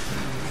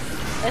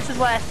 This is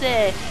what I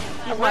say.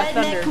 He's my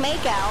Redneck thunder.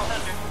 makeout.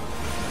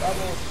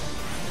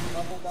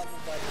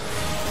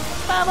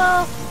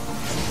 Bubble.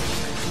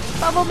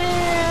 Bubble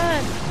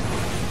man.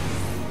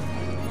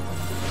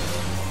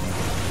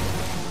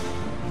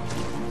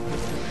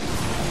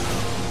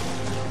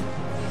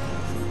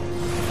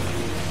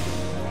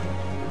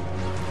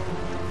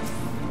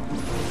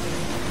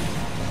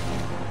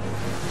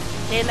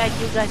 He likes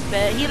you guys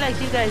better. He likes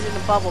you guys in the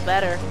bubble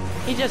better.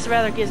 He just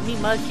rather gives me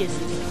mud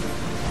kisses.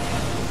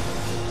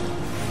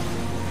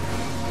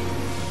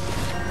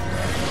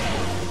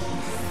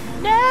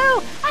 No!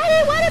 I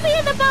didn't want to be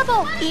in the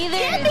bubble! Either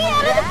Get me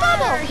out of the that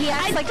bubble! or he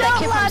acts I like that don't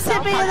kid from want to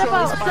South be in Park the who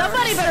always bubble! barks.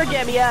 Somebody better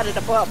get me out of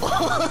the bubble!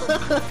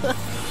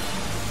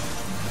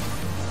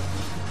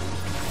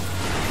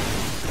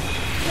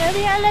 Let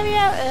me out, let me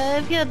out!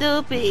 I feel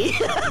dopey. Okay,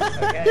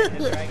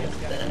 the dragon's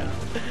gonna come.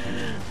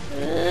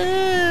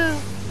 Ooh.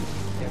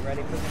 Get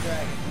ready for the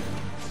dragon.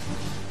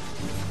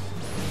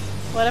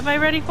 What am I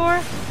ready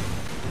for?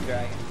 The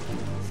dragon.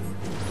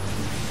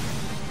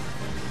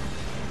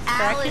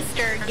 distracted.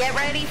 Alistair. Get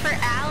ready for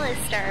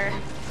Alistair.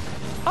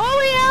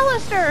 Holy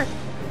Alistair!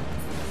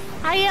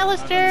 Hi,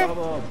 Alistair.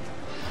 Oh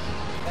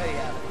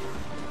yeah.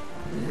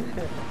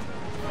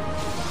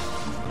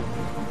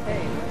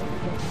 Hey.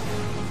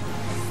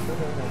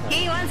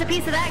 He wants a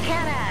piece of that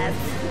cat ass.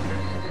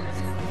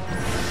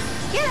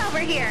 Get over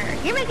here.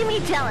 You're making me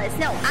jealous.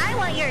 No, I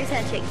want your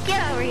attention.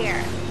 Get over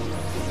here.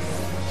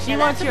 She Now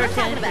wants that's your what I'm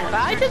talking attention.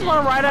 about. I just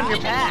want to ride on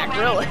your back,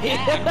 really.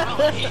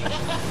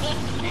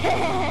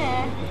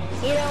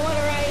 You don't want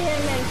to ride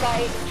him and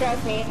fight.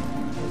 Trust me.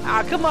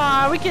 Ah, come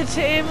on. We can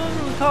tame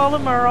him and call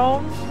him our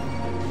own.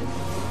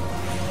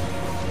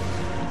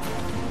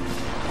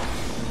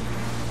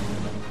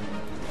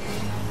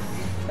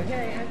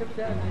 Okay, end of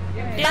done.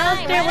 Yay.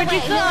 Alistair, right where'd you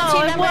away. go? He wants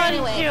your I number wanted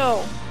anyway.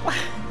 you.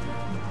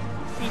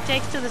 He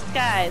takes to the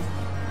skies.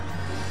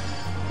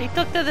 He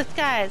took to the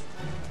skies.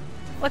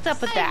 What's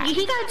up with that?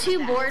 He got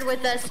too bored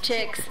with us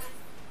chicks.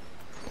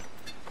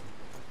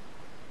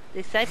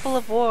 Disciple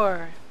of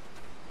War.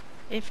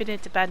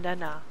 Infinite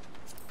bandana.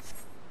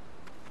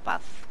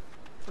 Buff.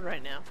 For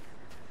right now.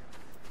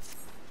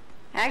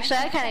 Actually,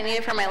 I kind of need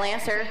it for my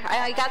Lancer.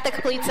 I got the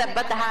complete set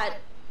but the hat.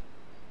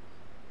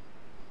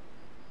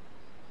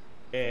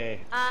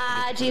 Hey.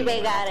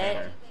 Jubei got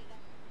it.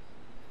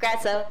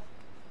 Grazzo.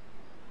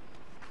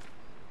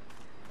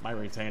 My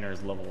retainer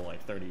is level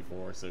like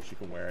 34, so she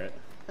can wear it.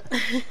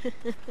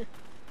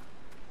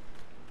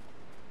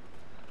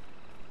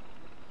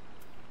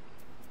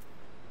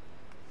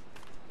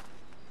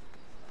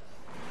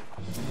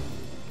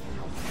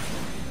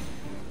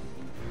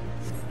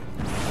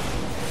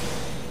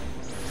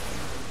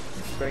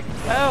 Break.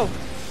 Oh.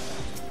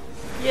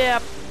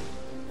 Yep.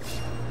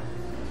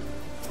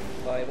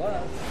 Boy,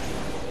 what?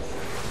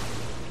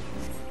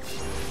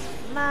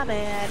 My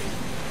bad.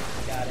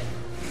 Got it.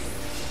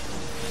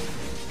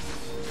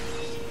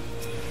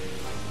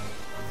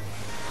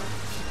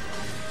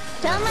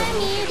 Don't mind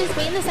me, just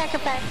being the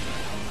sacrifice.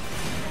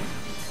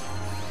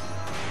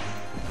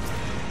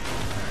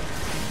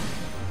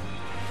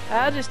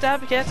 I'll just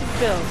stop casting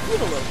spells.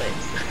 Move a little bit.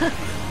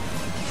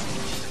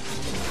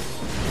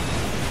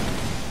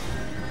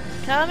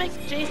 Comic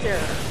Chaser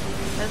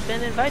has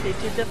been invited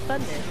to the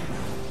funness.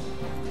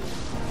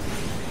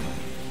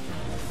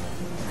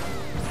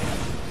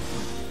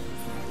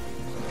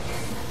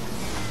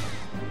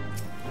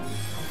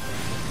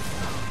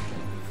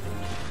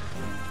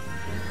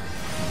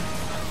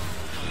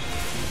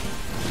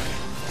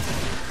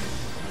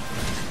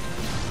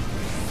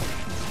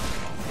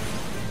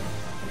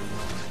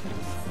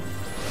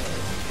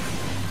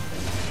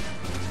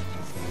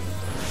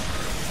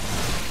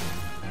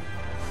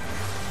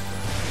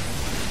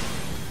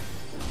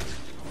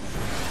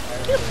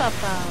 Cute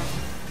papa.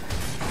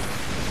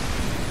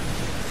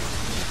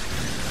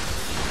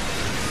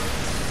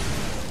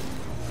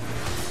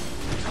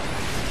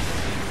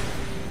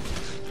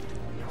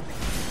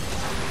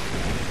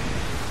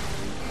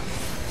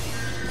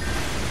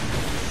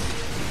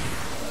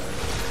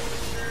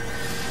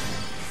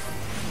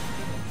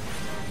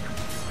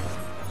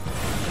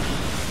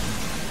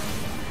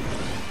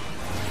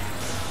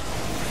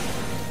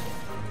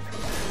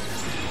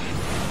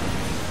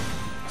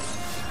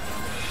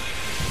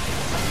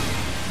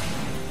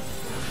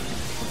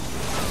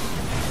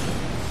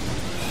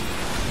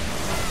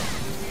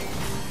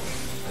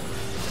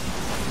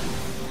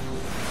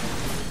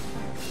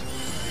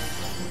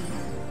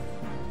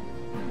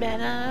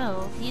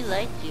 Benno, he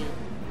liked you.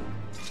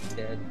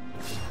 Dead.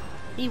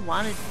 He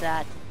wanted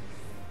that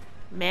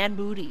man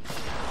booty.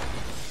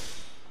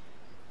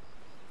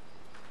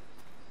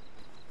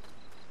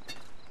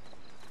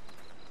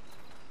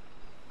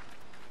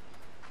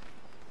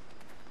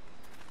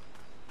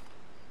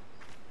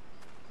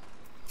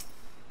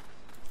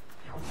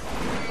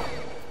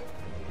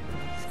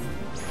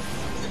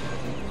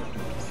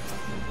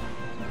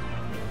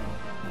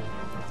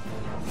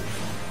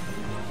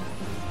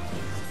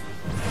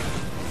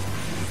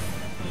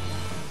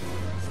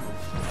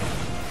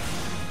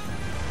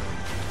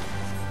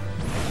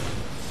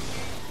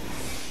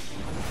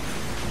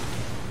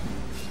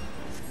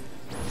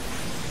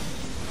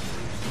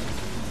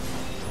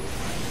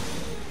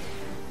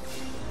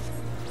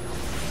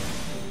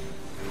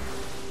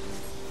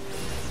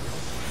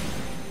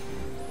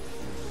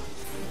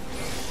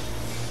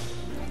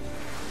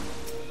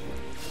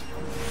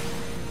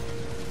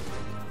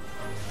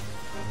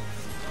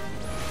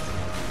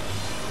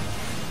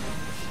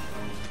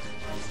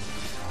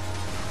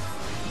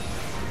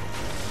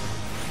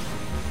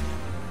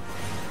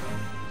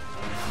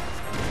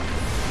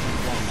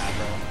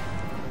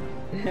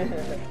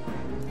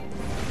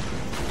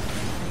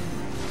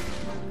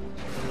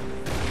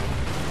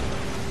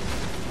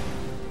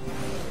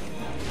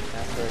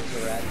 After a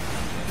Tourette.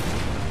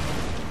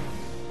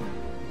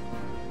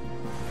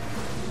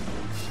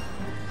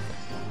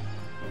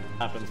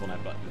 Happens when I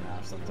button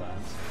half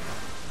sometimes.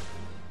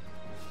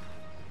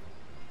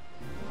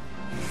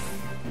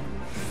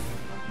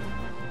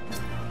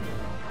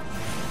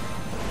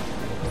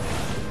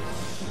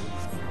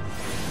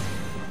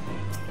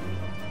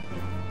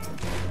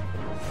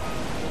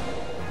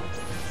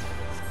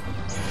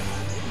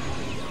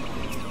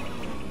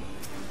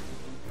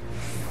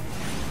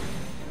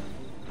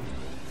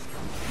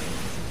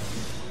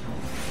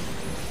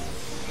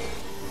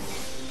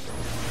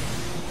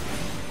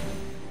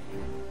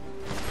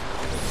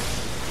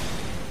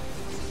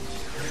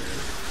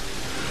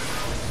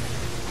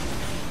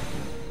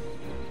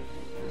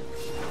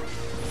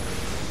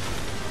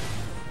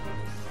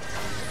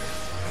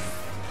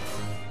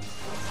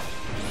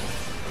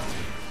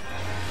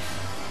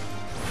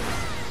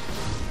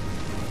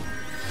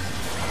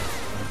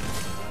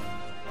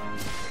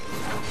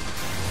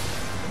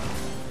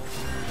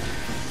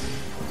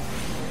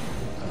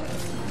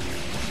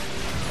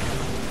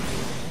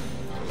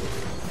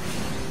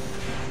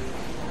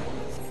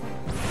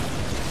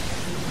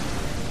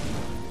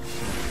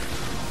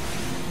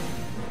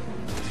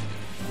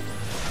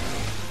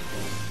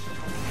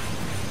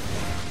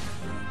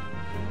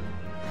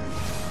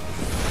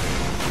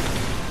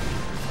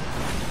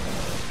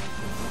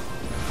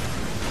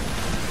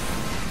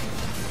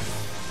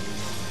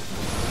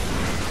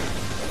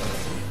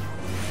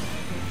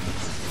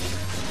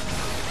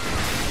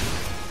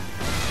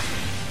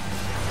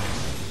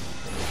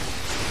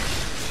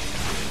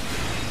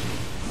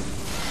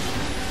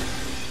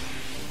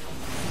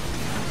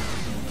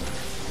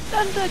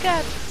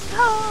 Thundercat!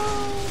 No!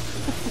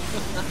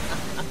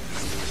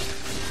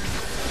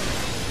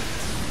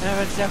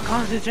 Everyone's so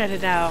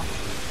concentrated now.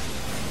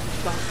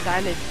 It's gone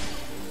silent.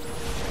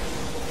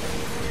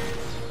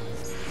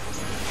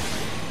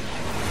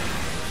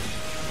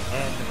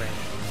 And the rain.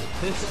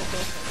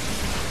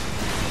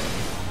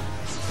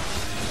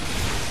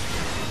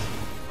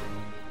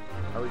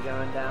 Are we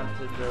going down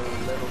to the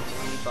little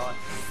mini boss?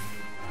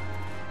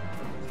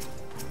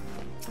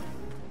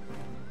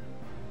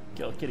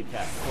 Kill kitty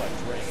cat,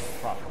 collect drink,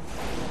 proper.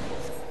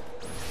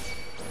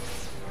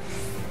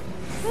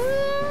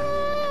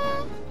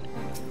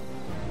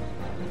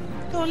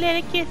 Don't let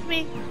it kiss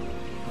me.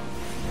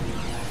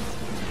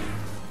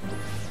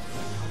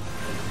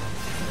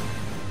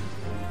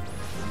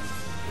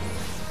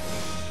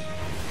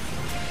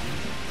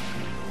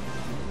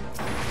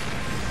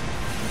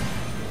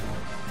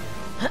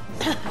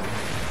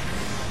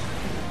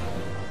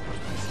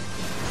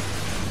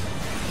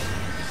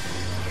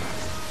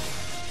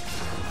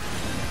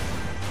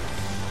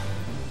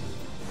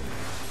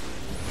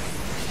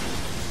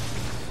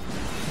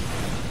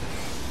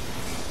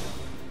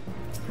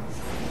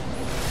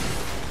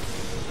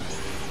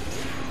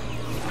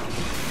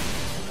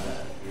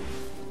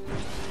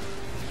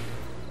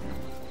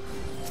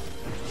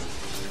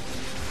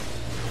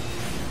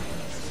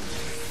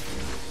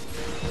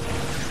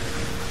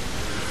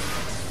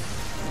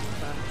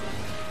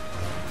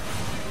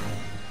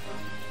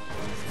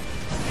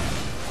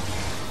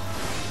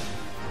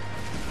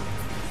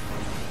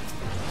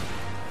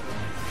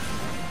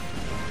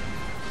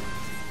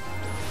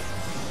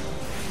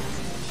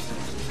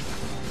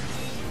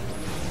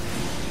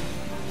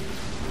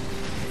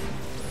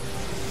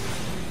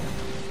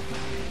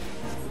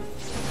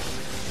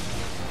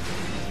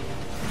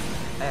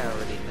 I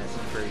already missed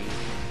freeze.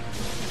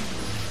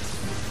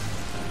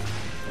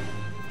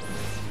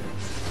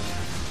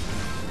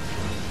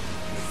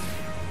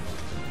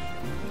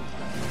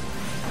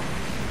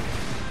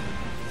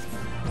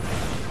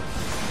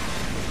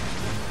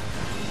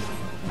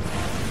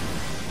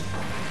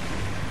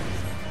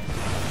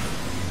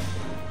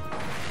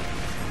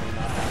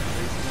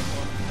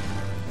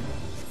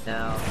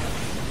 No.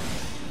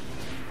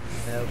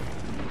 Nope.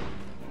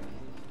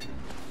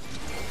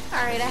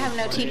 Alright, I have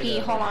no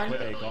TP. Hold on.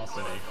 Wait,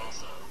 also.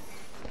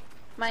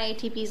 My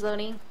TP's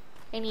loading.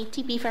 I need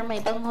TP for my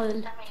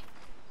bunghole.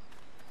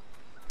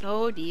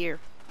 Oh dear.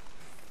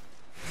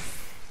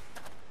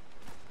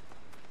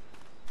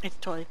 It's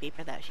toilet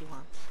paper that she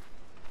wants.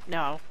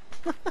 No.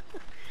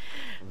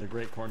 The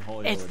great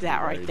cornholio. It's would be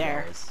that very right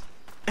there. jealous.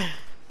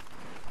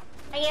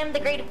 I am the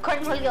great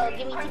cornholio.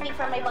 Give me TP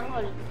from my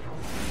bunghole.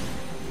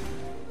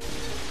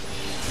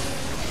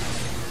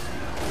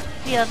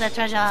 Feel the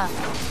treasure.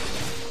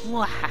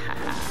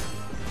 Mwahaha.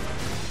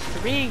 The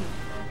ring.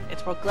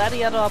 It's for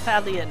Gladiator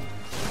Pavilion.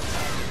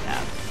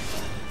 Yeah.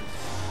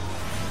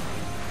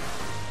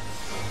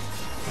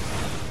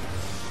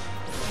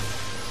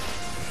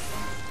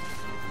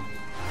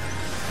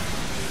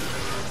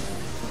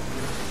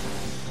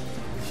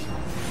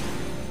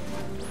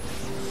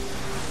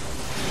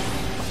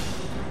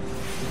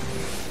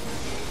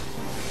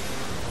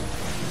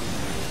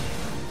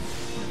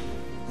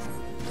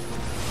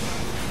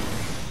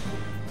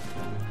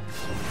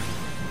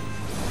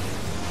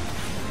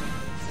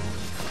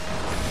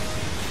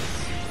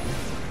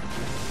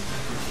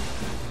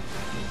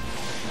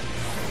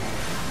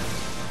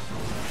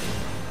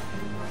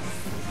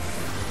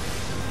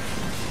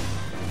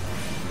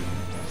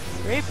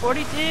 Great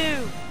 42. We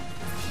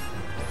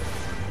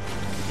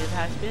did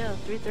high spill.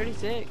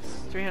 336.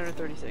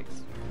 336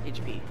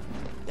 HP.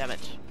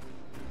 Damage.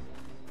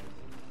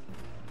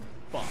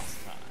 Boss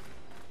time.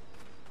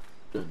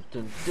 Dun,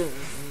 dun, dun.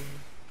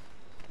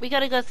 We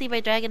gotta go see my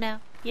dragon now.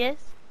 Yes?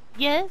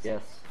 Yes?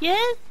 Yes.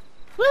 Yes?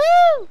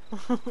 Woo!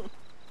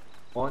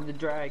 On the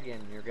dragon,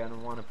 you're gonna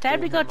want to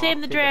Time to go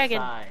tame the dragon.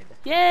 Side.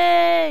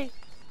 Yay!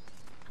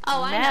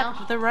 Oh, I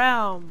Map know. the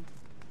realm.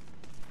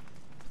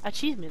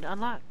 Achievement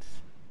unlocked.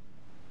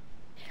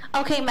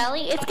 Okay,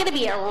 Melly, it's gonna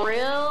be a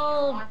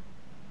real...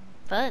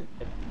 Fun.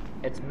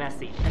 It's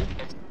messy.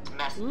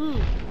 Ooh.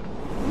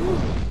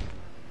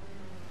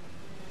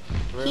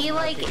 He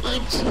like,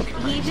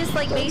 he just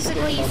like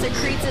basically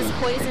secretes his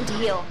poison to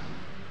heal.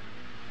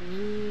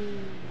 Ooh.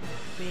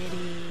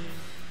 Pretty.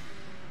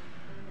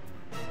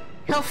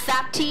 He'll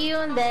sap to you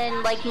and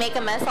then like make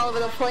a mess all over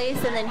the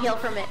place and then heal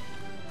from it.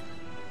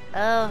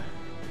 Oh.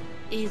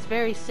 He's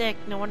very sick.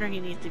 No wonder he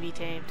needs to be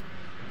tamed.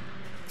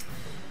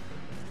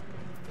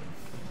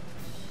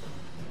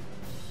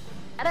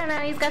 I don't know,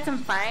 he's got some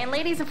fine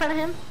ladies in front of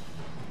him.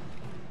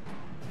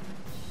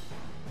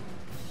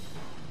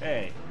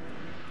 Hey.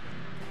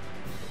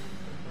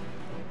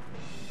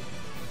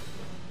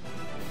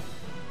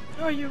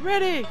 Are you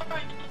ready?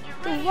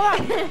 To rock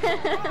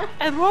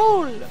and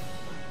roll.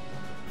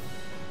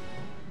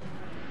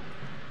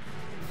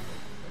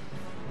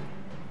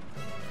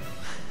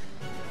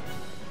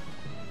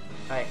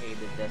 I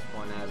hated this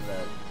one as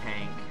a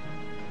tank.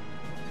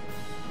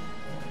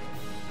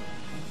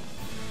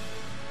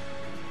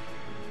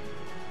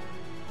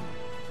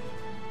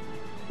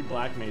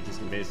 black mages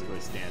can basically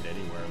stand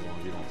anywhere as long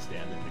as you don't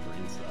stand in the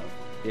green stuff.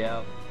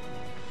 Yeah.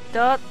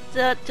 Don't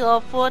set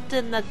your foot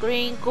in the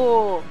green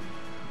goo.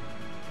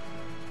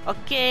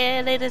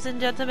 Okay, ladies and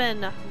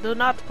gentlemen, do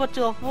not put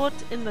your foot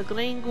in the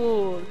green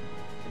goo.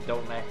 And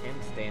don't let him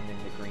stand in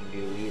the green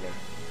goo either.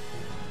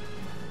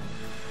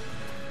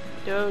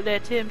 Don't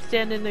let him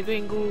stand in the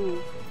green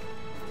goo.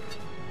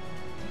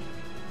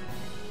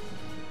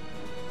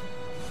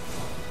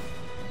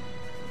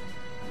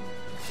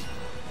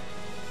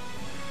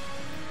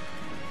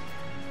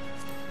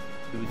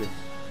 Do this.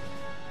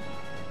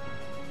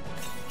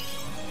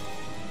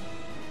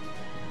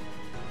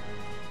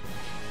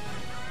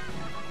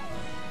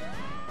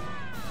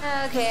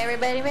 Okay,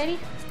 everybody ready?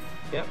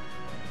 Yep.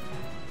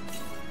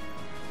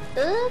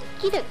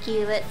 Okie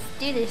dokie, let's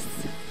do this.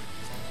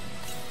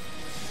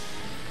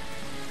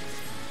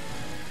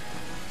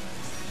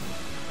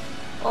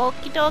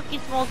 Okie dokie,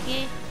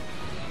 Smokey.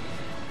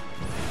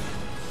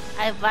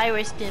 I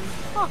virused him.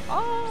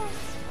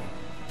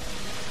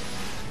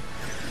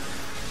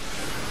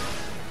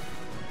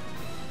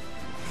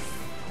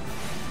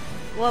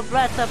 We're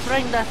about to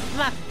bring the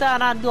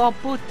smackdown on your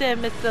booty,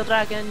 Mr.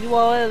 Dragon. You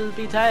will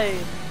be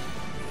tamed.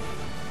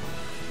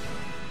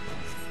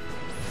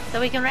 So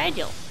we can ride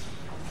you.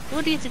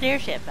 Who needs an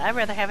airship? I'd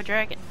rather have a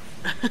dragon.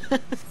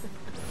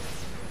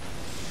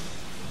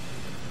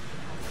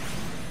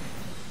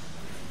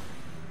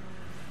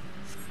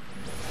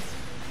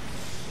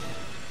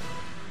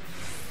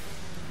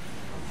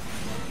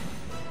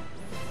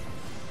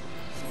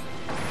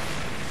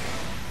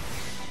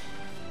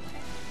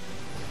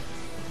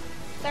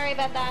 Sorry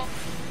about that.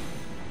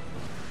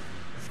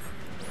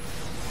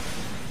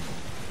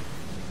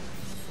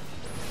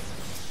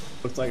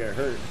 Looks like it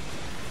hurt.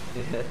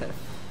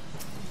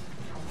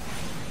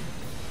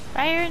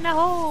 Fire in the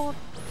hole.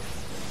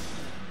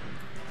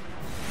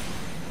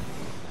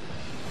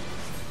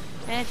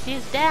 And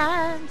she's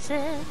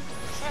dancing.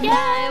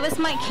 Yeah, it was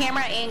my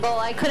camera angle.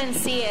 I couldn't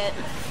see it.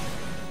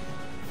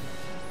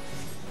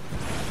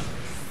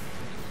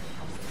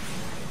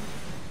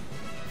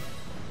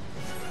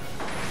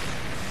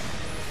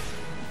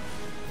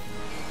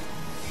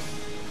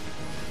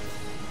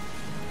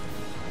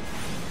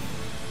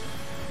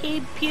 He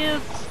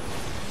puked.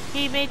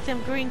 He made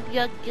some green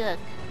yuck yuck.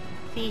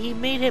 See, he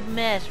made a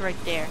mess right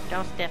there.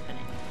 Don't step in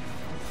it.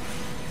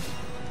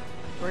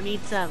 We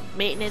need some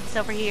maintenance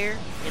over here.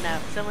 You know,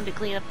 someone to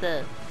clean up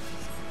the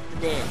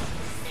dead.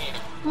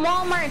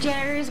 Walmart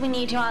janitors, we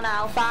need you on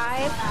aisle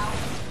 5.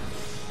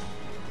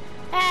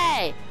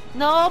 Hey!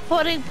 No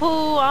putting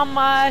poo on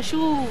my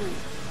shoe.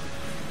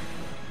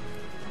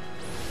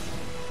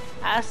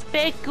 I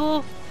speak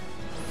you.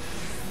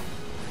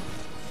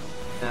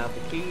 Now,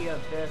 the key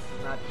of this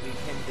is not to be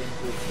pinned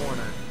into a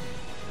corner.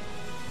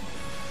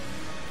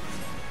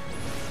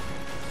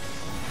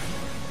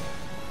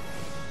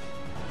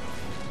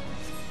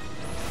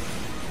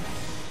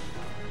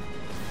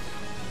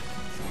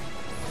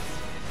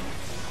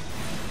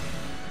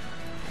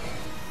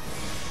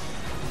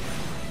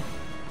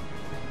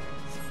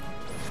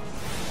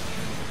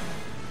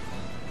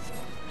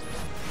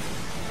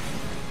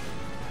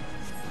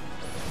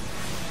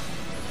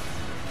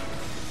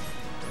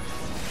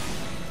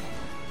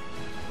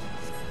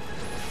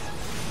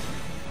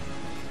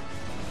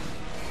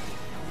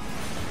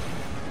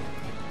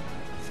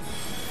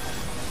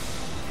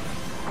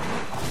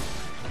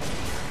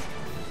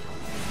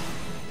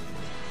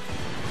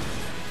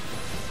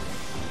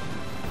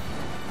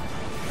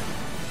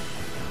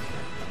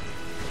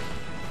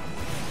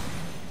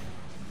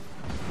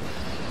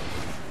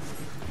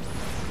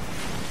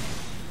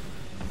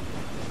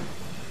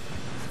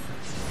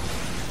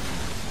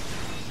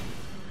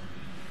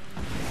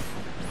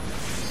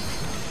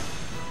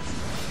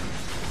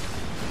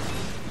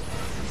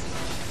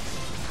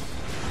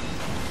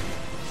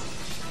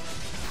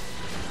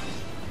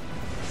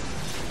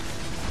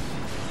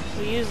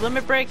 We use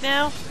limit break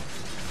now?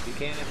 You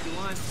can if you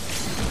want.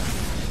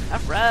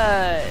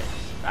 Alright.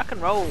 Rock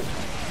and roll.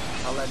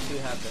 I'll let you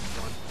have this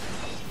one.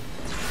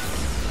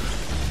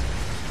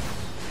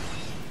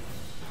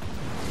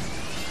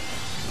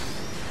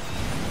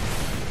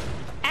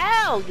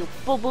 Ow, you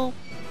boo-boo.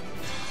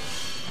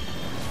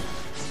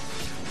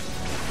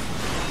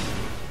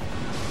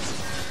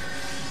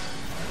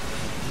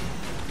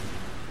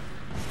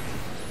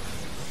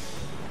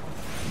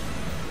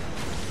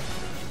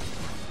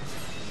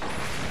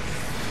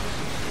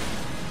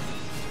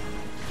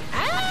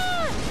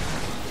 Ah!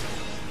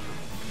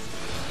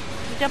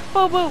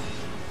 Boo-boo.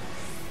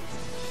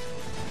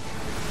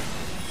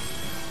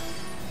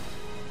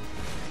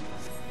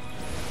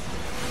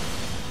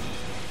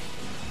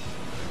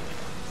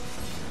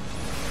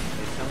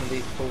 Some of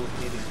these fools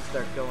need to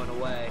start going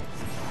away.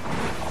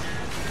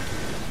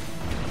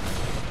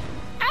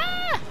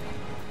 Ah!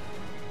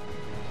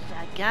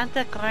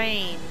 Gigantic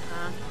rain,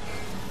 huh?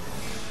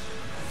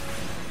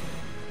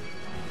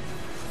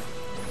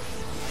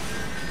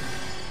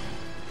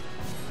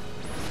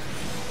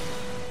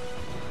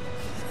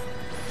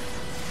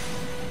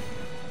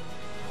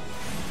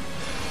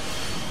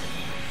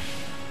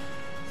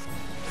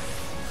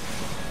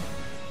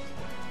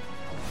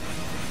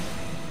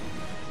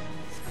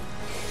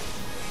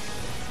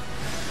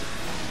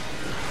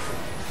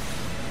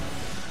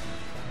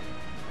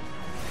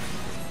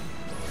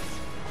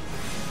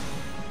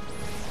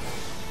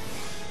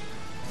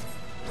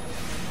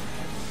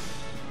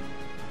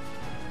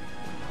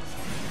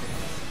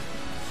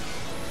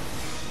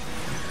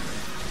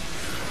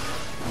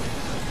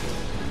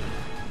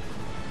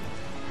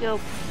 Yo,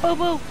 boo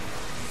boo!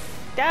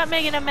 Stop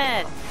making a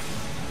mess!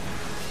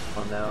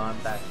 Oh no, I'm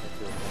back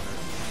into a corner.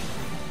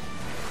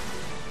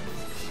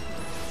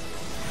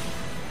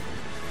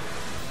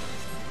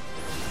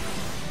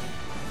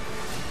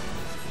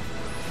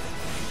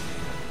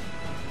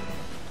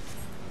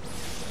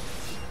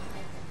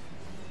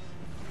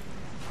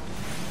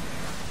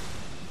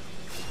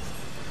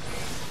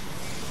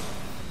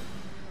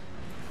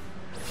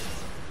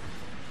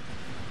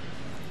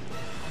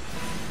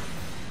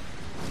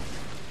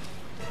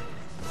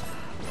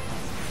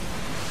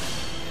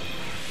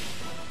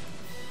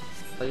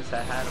 At least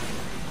I had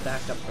him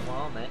back up the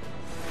moment.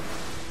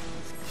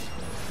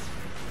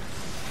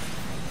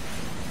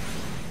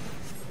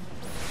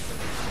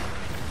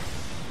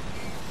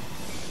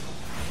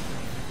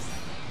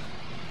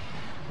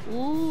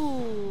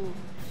 Ooh,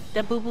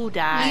 the boo boo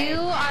died. You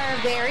are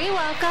very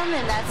welcome,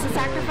 and that's the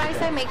sacrifice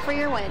I make for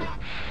your win.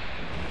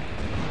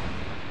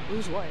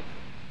 Who's what?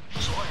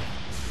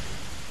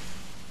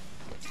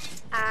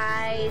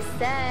 I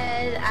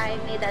said I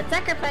made that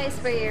sacrifice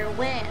for your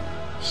win.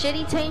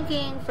 Shitty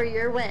tanking for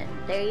your win.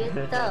 There you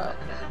go.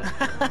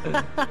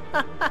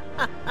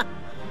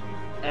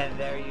 And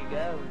there you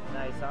go.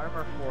 Nice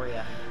armor for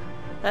you.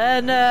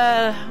 And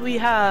we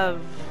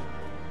have.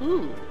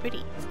 Ooh,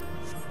 pretty.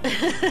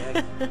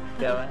 Yeah,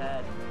 go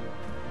ahead.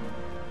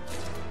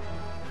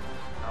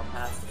 I'll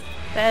pass it.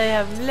 They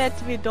have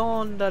let me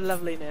don the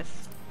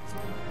loveliness.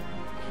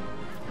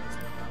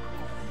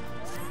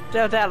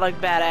 Don't that look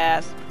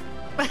badass?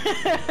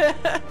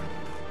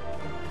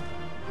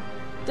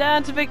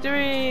 Down to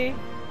victory!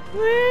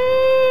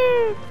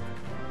 Woo!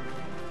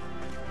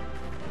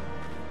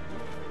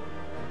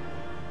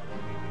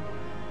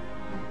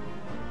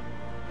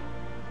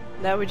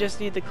 Now we just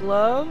need the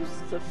gloves,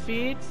 the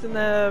feet, and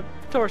the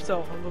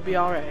torso, and we'll be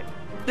alright.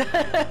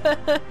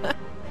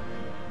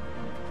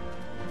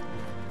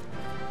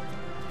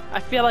 I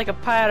feel like a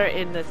pirate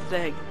in this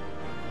thing.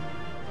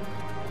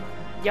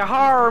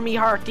 Yahar, me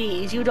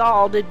hearties, you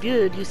all did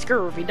good, you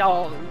scurvy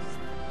dogs.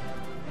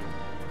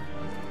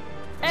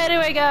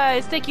 Anyway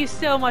guys, thank you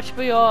so much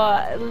for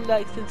your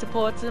likes and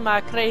supports in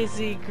my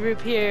crazy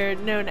group here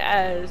known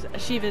as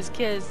Shiva's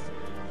Kiss.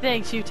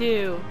 Thanks you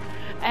too.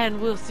 And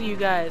we'll see you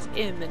guys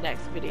in the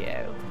next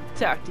video.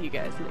 Talk to you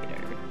guys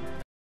later.